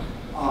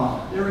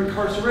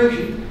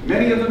incarceration,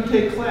 many of them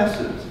take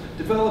classes,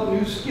 develop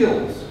new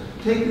skills,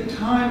 take the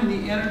time and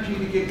the energy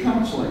to get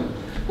counseling,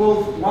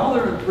 both while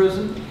they're in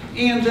prison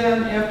and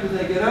then after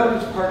they get out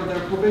as part of their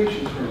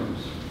probation terms.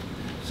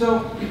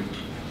 So,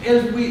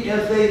 as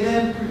they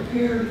then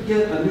prepare to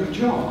get a new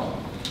job,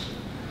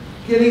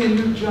 getting a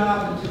new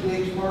job in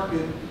today's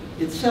market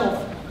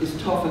itself is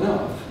tough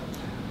enough.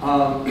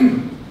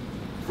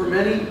 For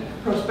many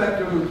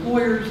prospective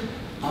employers,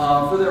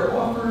 for their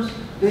offers,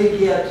 they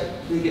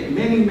get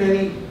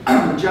many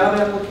job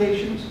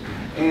applications,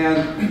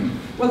 and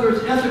whether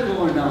it's ethical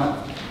or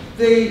not,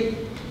 they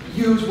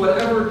use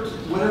whatever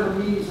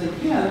means they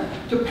can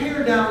to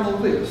pare down the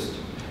list.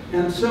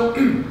 And so,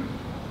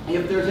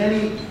 if there's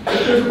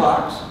a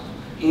box,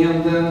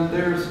 and then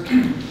there's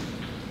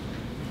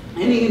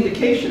any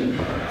indication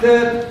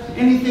that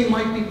anything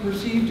might be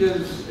perceived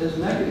as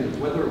negative,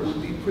 whether it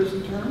would be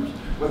prison terms,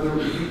 whether it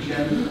would be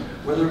gender,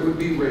 whether it would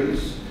be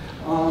race,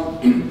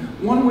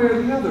 one way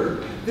or the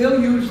other,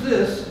 they'll use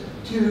this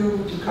to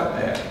cut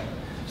back.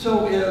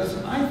 So as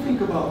I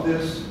think about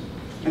this,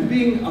 and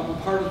being a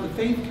part of the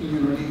faith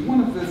community,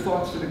 one of the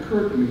thoughts that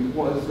occurred to me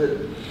was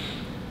that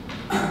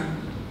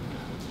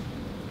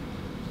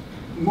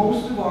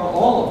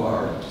all of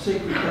our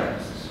sacred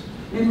texts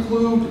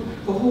include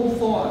the whole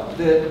thought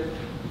that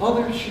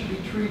others should be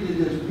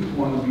treated as we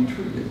want to be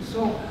treated.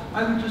 So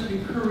I would just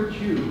encourage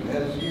you,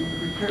 as you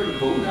prepare to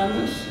vote on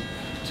this,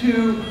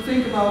 to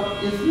think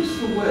about, is this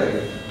the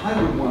way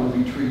I would want to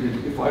be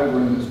treated if I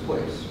were in this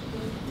place?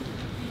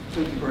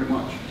 Thank you very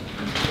much.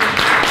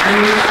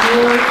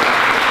 Followed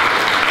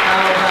by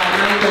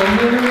Michael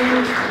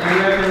Henry and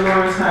Reverend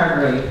Lawrence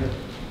Hargrave.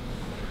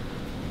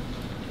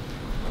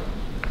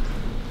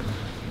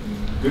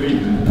 Good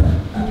evening.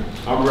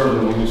 I'm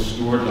Reverend William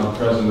Stewart, and I'm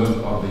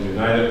president of the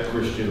United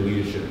Christian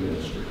Leadership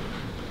Ministry.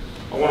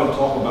 I want to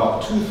talk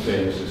about two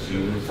things this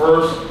evening.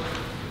 First,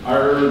 I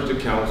urge the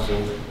council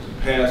to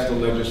pass the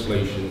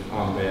legislation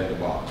on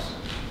man-the-box.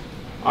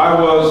 I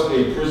was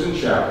a prison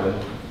chaplain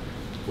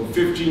for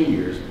 15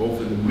 years, both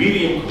in the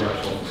medium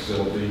correctional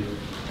facility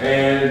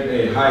and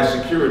a high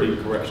security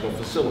correctional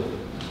facility.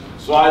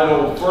 So I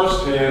know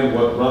firsthand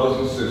what brothers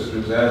and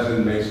sisters as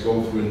inmates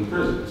go through in the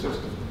prison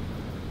system.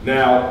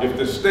 Now, if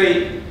the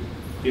state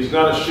is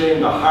not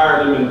ashamed to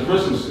hire them in the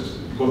prison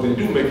system, because they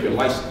do make your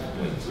license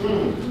plates,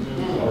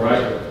 all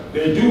right?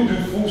 They do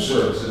food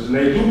services, and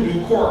they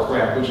do court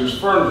craft, which is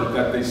furniture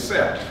that they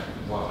sell.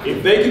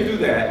 If they can do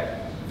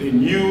that,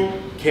 then you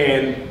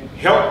can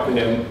help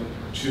them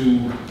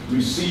to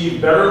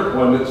receive better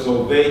employment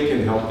so they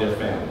can help their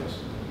families.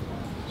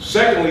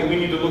 Secondly, we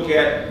need to look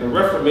at the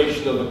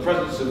reformation of the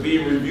present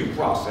severe review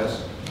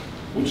process,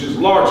 which is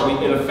largely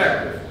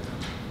ineffective.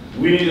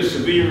 We need a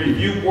severe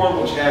review board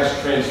which has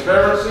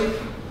transparency,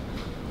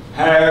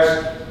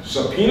 has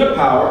subpoena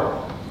power,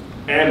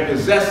 and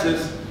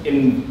possesses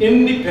an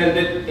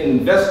independent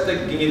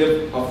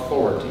investigative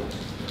authority.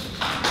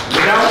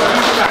 Without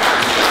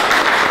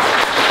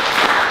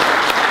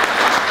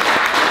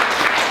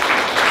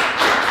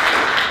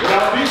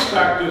these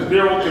factors,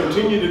 there will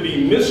continue to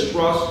be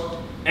mistrust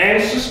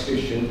and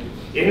suspicion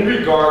in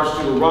regards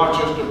to the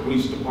Rochester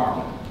Police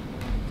Department.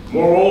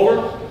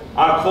 Moreover,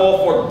 I call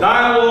for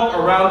dialogue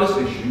around this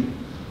issue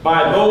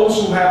by those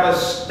who have a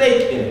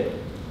stake in it.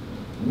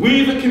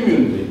 We, the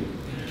community,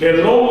 can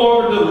no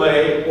longer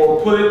delay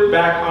or put it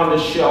back on the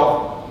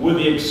shelf with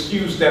the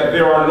excuse that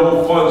there are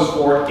no funds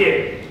for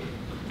it.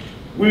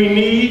 We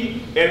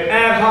need an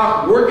ad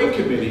hoc working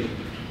committee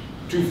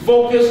to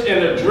focus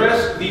and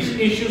address these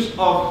issues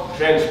of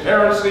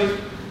transparency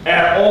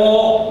at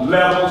all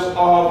levels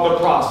of the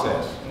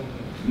process.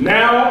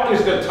 Now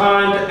is the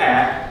time to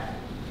act.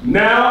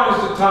 Now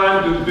is the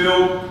time to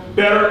build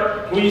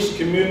better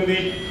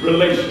police-community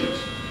relations.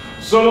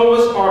 Some of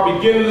us are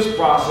beginning this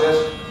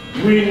process.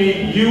 We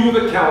need you,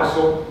 the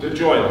council, to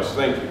join us.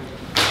 Thank you.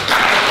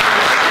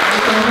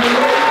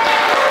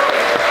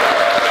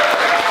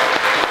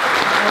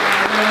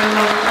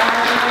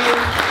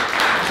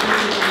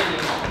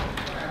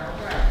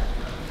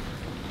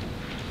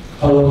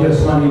 Hello,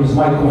 yes, my name is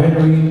Michael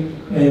Henry,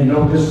 and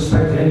no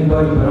disrespect to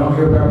anybody, but I'm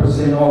here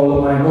representing all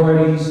the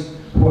minorities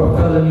who are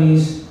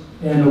felonies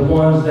and the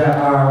ones that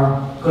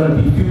are going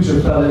to be future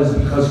felons,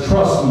 because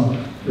trust me,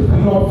 if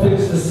we don't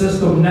fix the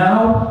system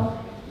now,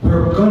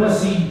 we're going to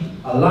see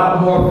a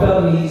lot more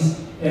felonies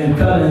and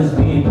felons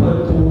being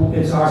put through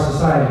into our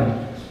society.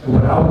 And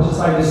what I would just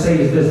like to say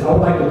is this: I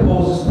would like to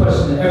pose this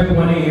question to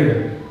everyone in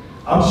here.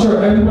 I'm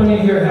sure everyone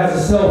in here has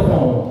a cell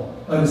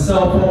phone, a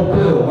cell phone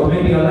bill, or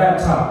maybe a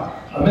laptop.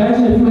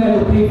 Imagine if you had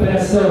to pay for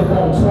that cell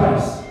phone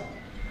twice.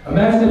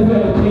 Imagine if you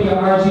had to pay your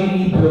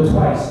RG&E bill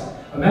twice.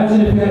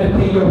 Imagine if you had to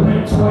pay your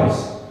rent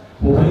twice.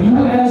 Well, when you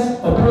ask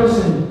a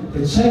person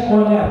to check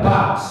on that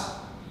box,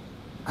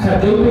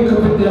 have they been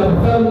convicted of a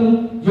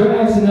felony? You're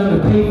asking them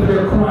to pay for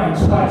their crime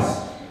twice.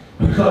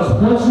 Because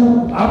once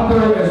you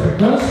operate as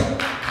once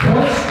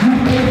you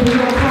pay for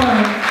your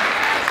crime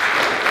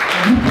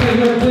and you pay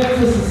your debt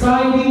to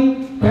society,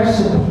 that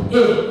should be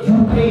it. You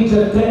paid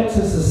your debt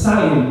to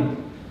society.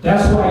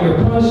 That's why you're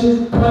punished,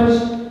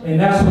 and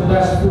that's what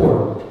that's for.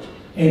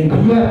 And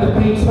when you have to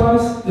pay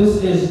twice,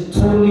 this is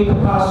totally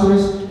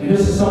preposterous, and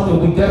this is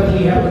something we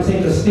definitely have to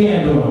take a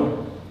stand on.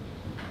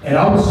 And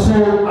I was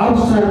told by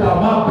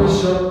my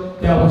bishop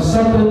that when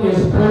something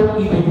is broke,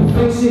 either you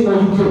fix it or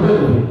you get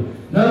rid of it.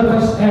 None of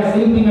us has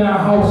anything in our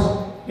house.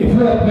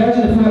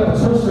 Imagine if you have a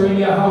toaster in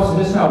your house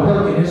and it's not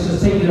working, it's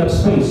just taking up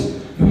space.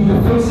 You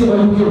either fix it or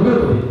you get rid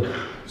of it.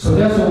 So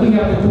that's what we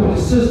have to do in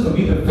the system.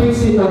 Either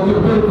fix it or get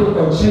rid of it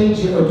or change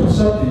it or do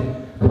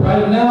something. But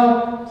right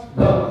now,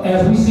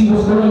 as we see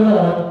what's going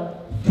on,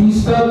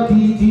 these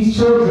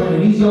children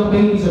and these young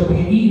babies are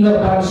being eaten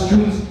up by the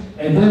streets,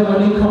 and then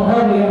when they come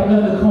home, they have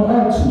nothing to come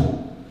home to.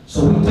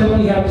 So we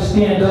definitely have to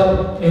stand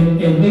up and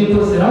make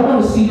this, and I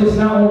want to see this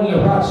not only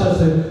in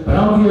Rochester, but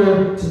I'm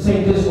here to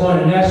take this on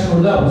a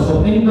national level.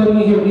 So if anybody in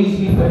here needs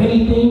me for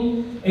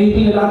anything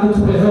that I can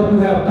do to help you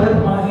have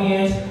both my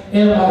hands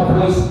and my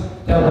voice,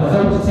 that will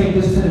help to take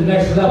this to the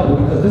next level,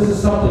 because this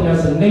is something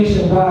that's a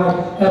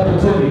nationwide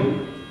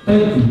epidemic.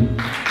 Thank you.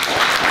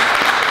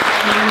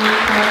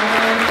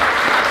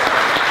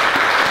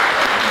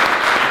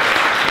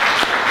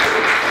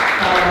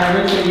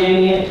 Richard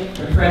Yang,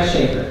 Refresh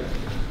Shaker.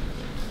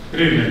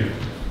 Good evening.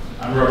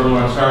 I'm Reverend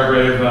Lawrence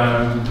Hargrave.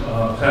 I'm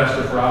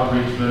pastor for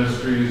Outreach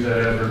Ministries at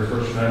Everett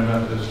First United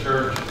Methodist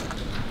Church.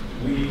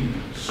 we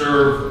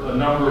serve a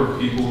number of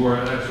people who are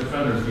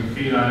ex-offenders. We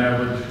feed on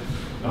average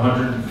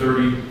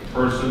 130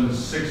 persons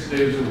 6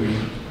 days a week.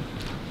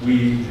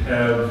 We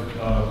have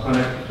a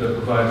clinic that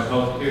provides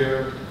health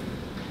care.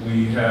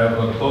 We have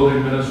a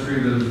clothing ministry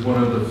that is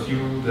one of the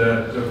few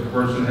that if a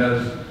person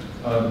has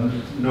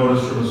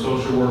notice from a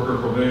social worker,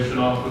 probation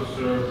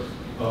officer,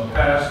 a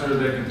pastor,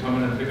 they can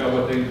come in and pick out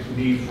what they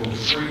need for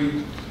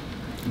free.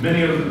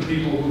 Many of the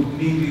people who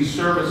need these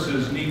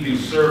services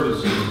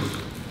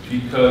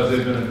because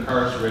they've been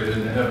incarcerated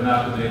and have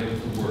not been able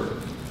to work.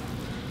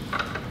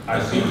 I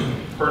see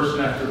person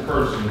after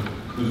person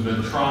who's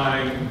been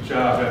trying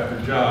job after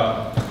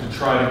job to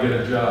try to get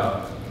a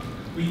job.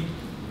 We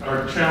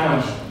are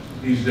challenged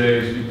these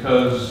days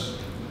because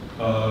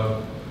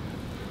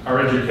our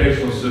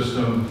educational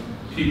system,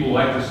 people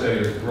like to say,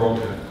 is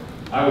broken.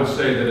 I would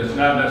say that it's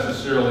not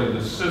necessarily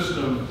the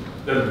system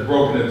that is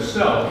broken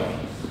itself,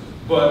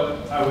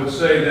 but I would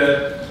say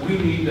that we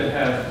need to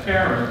have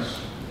parents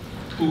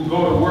who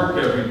go to work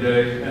every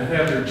day and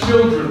have their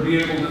children be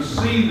able to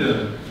see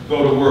them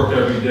go to work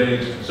every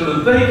day so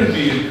that they can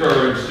be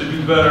encouraged to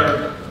do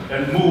better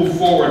and move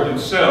forward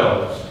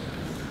themselves.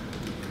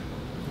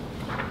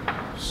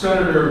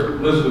 Senator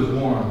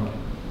Elizabeth Warren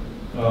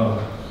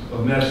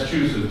of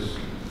Massachusetts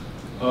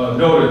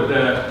noted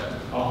that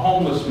a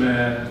homeless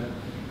man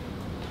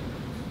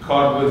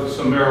caught with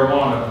some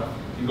marijuana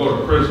can go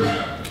to prison.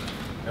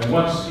 And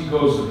once he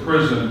goes to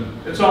prison,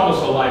 it's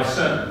almost a life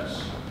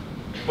sentence.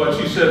 But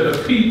she said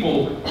the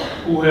people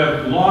who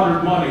have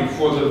laundered money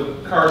for the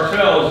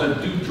cartels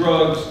that do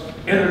drugs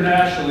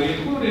internationally,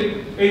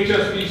 including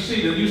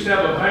HSBC, that used to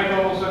have a bank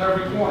almost in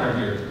every corner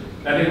here.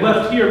 And they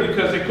left here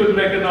because they couldn't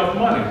make enough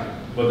money.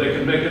 But they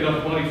can make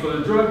enough money for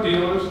the drug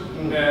dealers,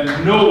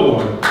 and no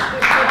one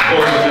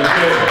goes to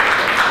jail.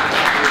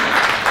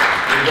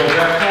 They go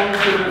back home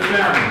to their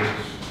families.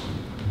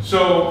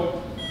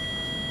 So,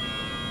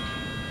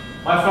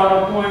 my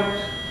final point,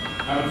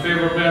 I'm in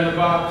favor of banning the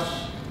box,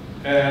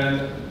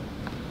 and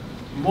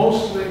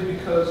mostly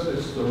because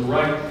it's the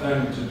right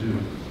thing to do.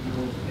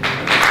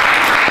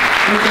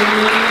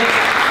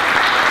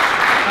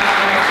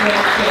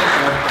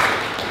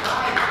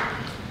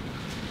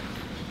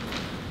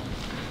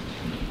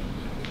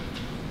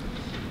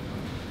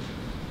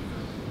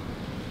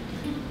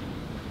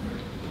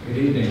 Good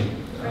evening.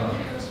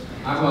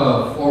 I'm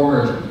a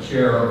former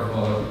chair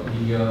of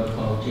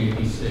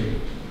JPC.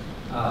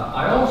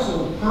 I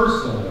also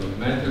personally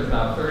mentored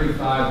about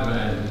 35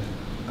 men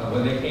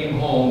when they came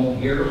home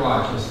here to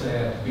Rochester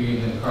after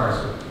being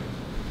incarcerated.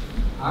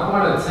 I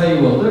want to tell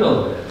you a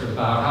little bit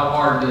about how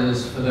hard it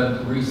is for them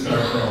to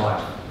restart their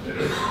life.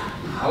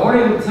 I won't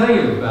even tell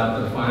you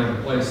about them finding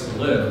a place to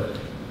live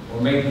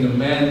or making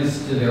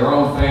amends to their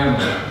own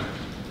family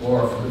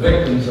or for the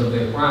victims of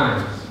their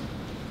crimes.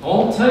 I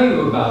won't tell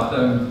you about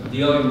them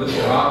dealing with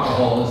their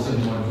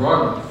alcoholism or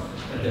drug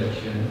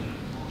addiction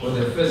or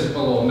their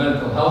physical or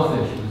mental health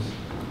issues.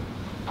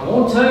 I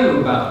won't tell you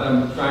about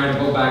them trying to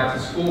go back to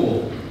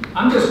school.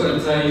 I'm just going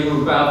to tell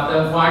you about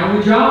them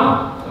finding a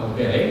job,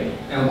 okay?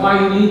 And why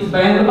you need to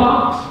ban the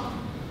box.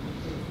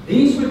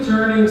 These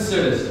returning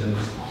citizens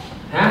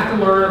have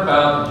to learn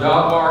about the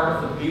job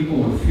market for people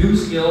with few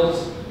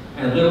skills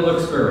and little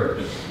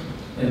experience.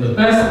 In the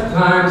best of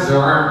times, there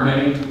aren't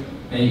many,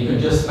 and you can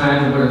just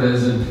imagine what it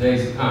is in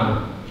today's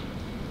economy.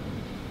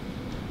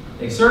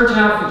 They search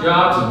out for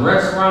jobs in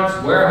restaurants,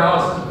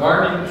 warehouses,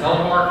 gardening,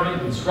 telemarketing,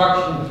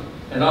 construction,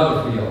 and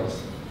other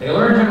fields. They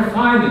learn how to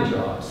find the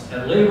jobs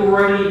at Labor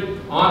Ready,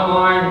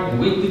 online, in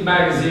weekly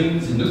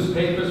magazines, and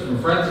newspapers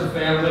from friends and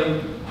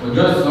family, or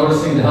just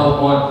noticing the help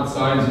wanted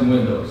signs in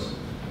windows.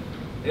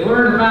 They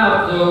learn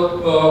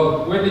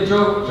about where the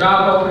job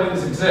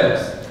openings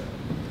exist.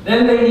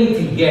 Then they need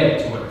to get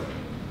to it.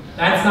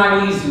 That's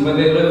not easy when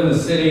they live in the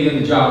city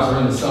and the jobs are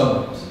in the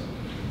suburbs.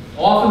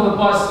 Often the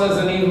bus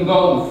doesn't even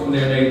go from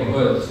their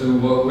neighborhood to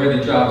where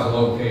the jobs are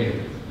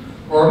located.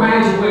 Or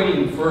imagine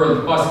waiting for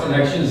the bus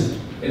connections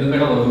in the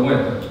middle of the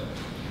winter.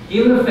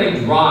 Even if they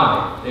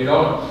drive, they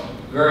don't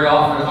very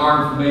often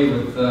aren't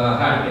familiar with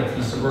how to get to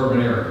the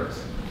suburban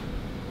areas.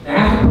 They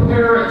have to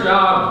prepare a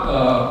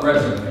job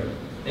resume.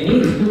 They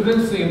need to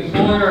convince the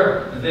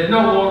employer that they're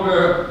no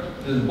longer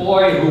the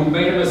boy who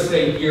made a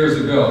mistake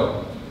years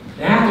ago.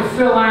 They have to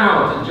fill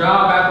out a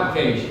job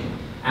application,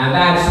 and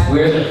that's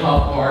where the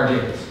tough part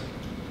is.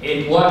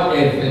 If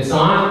it's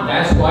on,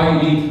 that's why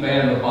you need to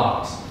ban the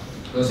box.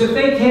 Because if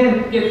they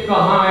can't get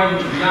beyond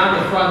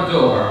the front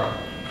door,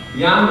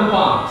 beyond the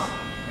box,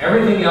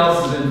 everything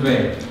else is in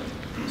vain.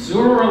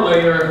 Sooner or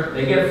later,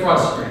 they get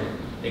frustrated.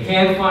 They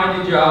can't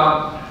find a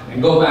job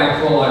and go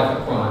back to a life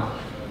of crime.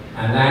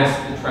 And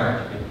that's the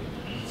tragedy.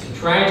 It's a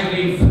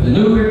tragedy for the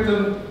new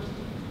victim,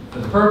 for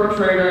the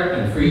perpetrator,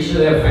 and for each of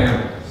their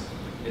families.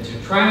 It's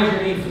a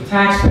tragedy for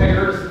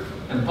taxpayers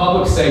and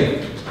public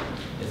safety.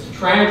 It's a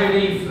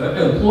tragedy for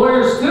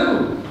employers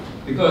too,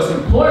 because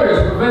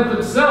employers prevent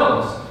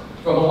themselves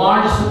from a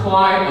large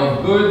supply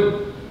of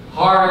good,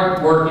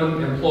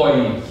 hard-working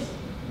employees.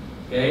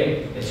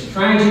 Okay? It's a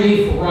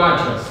tragedy for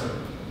Rochester.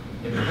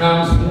 It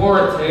becomes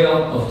more a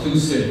tale of two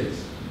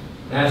cities.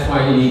 That's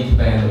why you need to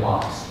ban the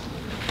box.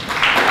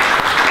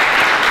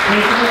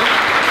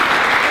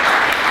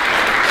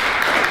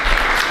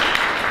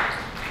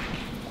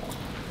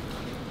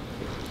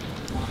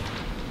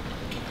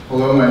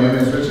 Hello, my name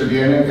is Richard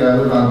Yannick. I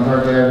live on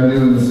Park Avenue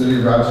in the city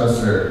of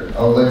Rochester.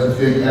 I would like to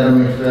thank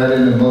Adam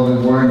McFadden and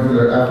Lovely Warren for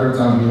their efforts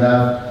on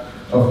behalf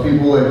of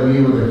people like me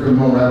with a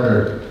criminal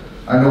record.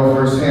 I know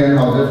firsthand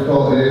how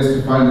difficult it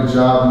is to find a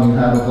job when you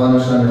have a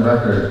blemish on your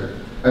record.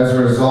 As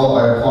a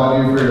result, I applaud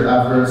you for your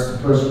efforts to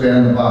push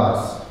ban the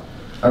box.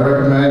 I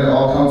recommend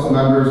all council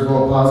members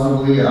vote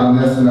positively on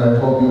this, and I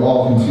hope you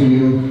all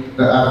continue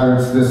the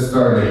efforts this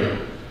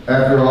started.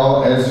 After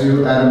all, as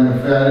you, Adam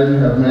McFadden,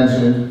 have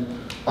mentioned,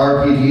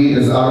 RPD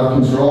is out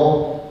of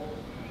control.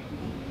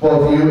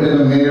 Both you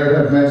and the mayor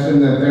have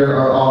mentioned that there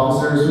are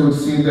officers who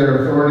exceed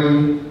their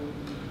authority.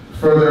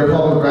 Further,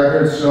 public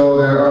records show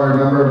there are a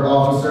number of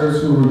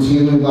officers who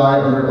routinely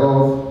lie under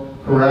oath,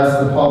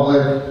 harass the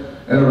public,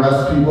 and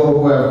arrest people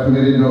who have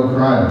committed no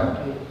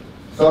crime.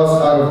 Thus,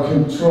 out of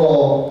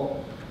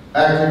control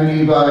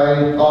activity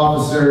by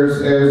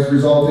officers has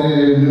resulted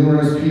in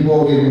numerous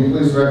people getting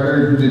police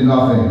records who did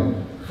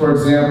nothing. For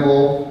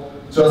example,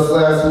 just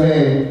last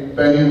May,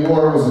 Benny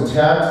Ward was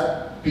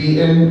attacked,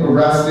 beaten,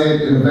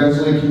 arrested, and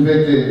eventually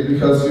convicted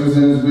because he was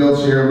in his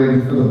wheelchair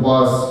waiting for the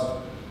bus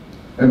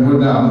and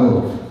would not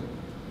move.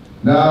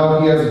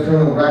 Now he has a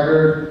criminal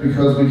record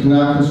because we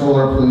cannot control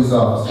our police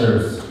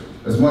officers.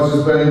 As much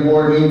as Benny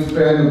Ward needs to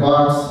ban the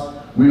box,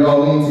 we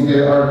all need to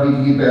get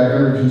RPD back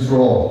under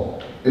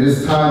control. It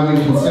is time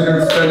we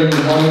consider spending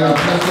the money on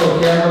pistol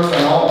cameras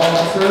on all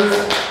officers.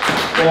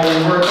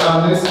 While we work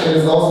on this, it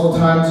is also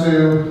time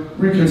to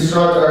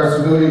reconstruct our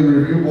civilian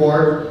review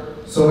board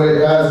so it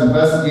has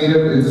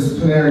investigative and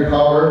disciplinary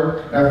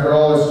power. After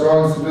all, a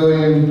strong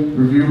civilian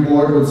review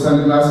board would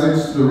send a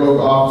message to the rogue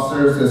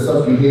officers that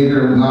such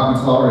behavior will not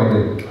be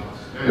tolerated.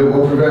 It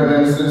will prevent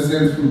many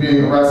citizens from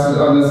being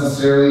arrested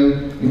unnecessarily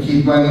and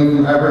keep many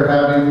from ever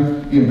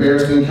having the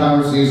embarrassing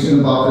conversation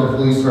about their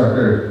police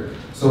record.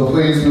 So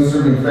please,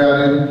 Mr.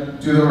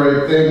 McFadden, do the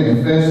right thing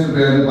and finish the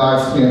Ban the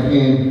Box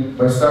campaign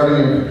by starting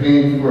a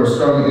campaign for a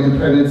strong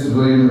independent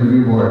civilian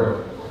review board.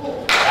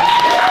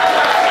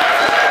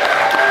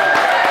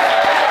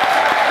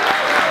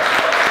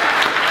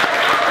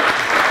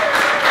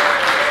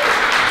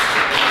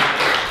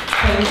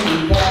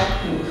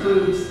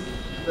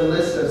 The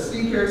list of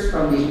speakers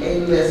from the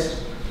A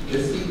list,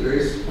 the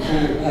speakers who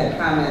had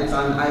comments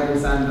on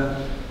items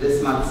on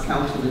this month's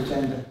council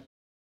agenda.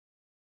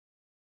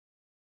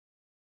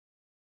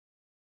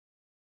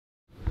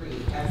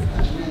 As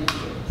amended.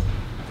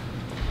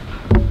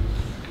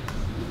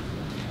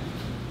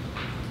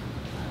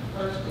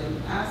 First,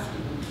 in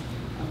asking,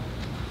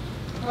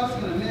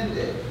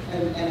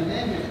 an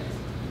amendment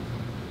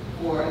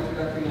for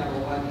introductory number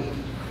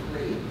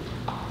 183.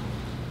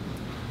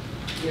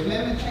 The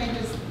amendment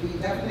changes the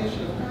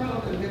definition of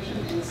criminal conviction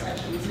in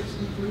section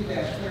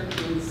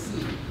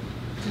 63-13C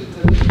to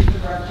delete the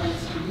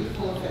reference to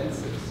youthful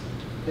offenses.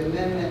 The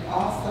amendment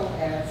also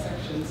adds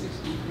section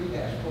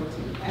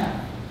 63-14F,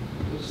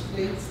 which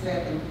states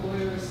that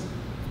employers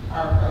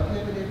are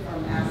prohibited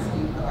from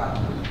asking about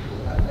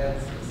youthful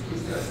offenses.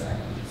 Is there a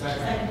second?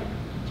 Second.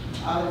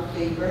 All in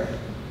favor?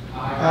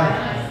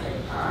 Aye. Say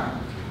aye.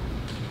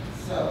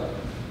 So,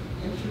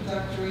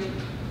 introductory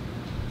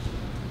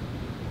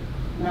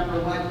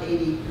number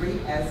 183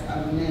 as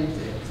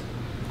amended.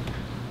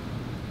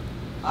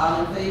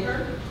 All in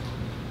favor?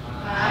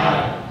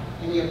 Aye.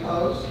 Any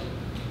opposed?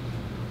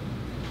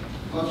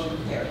 Motion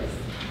carries.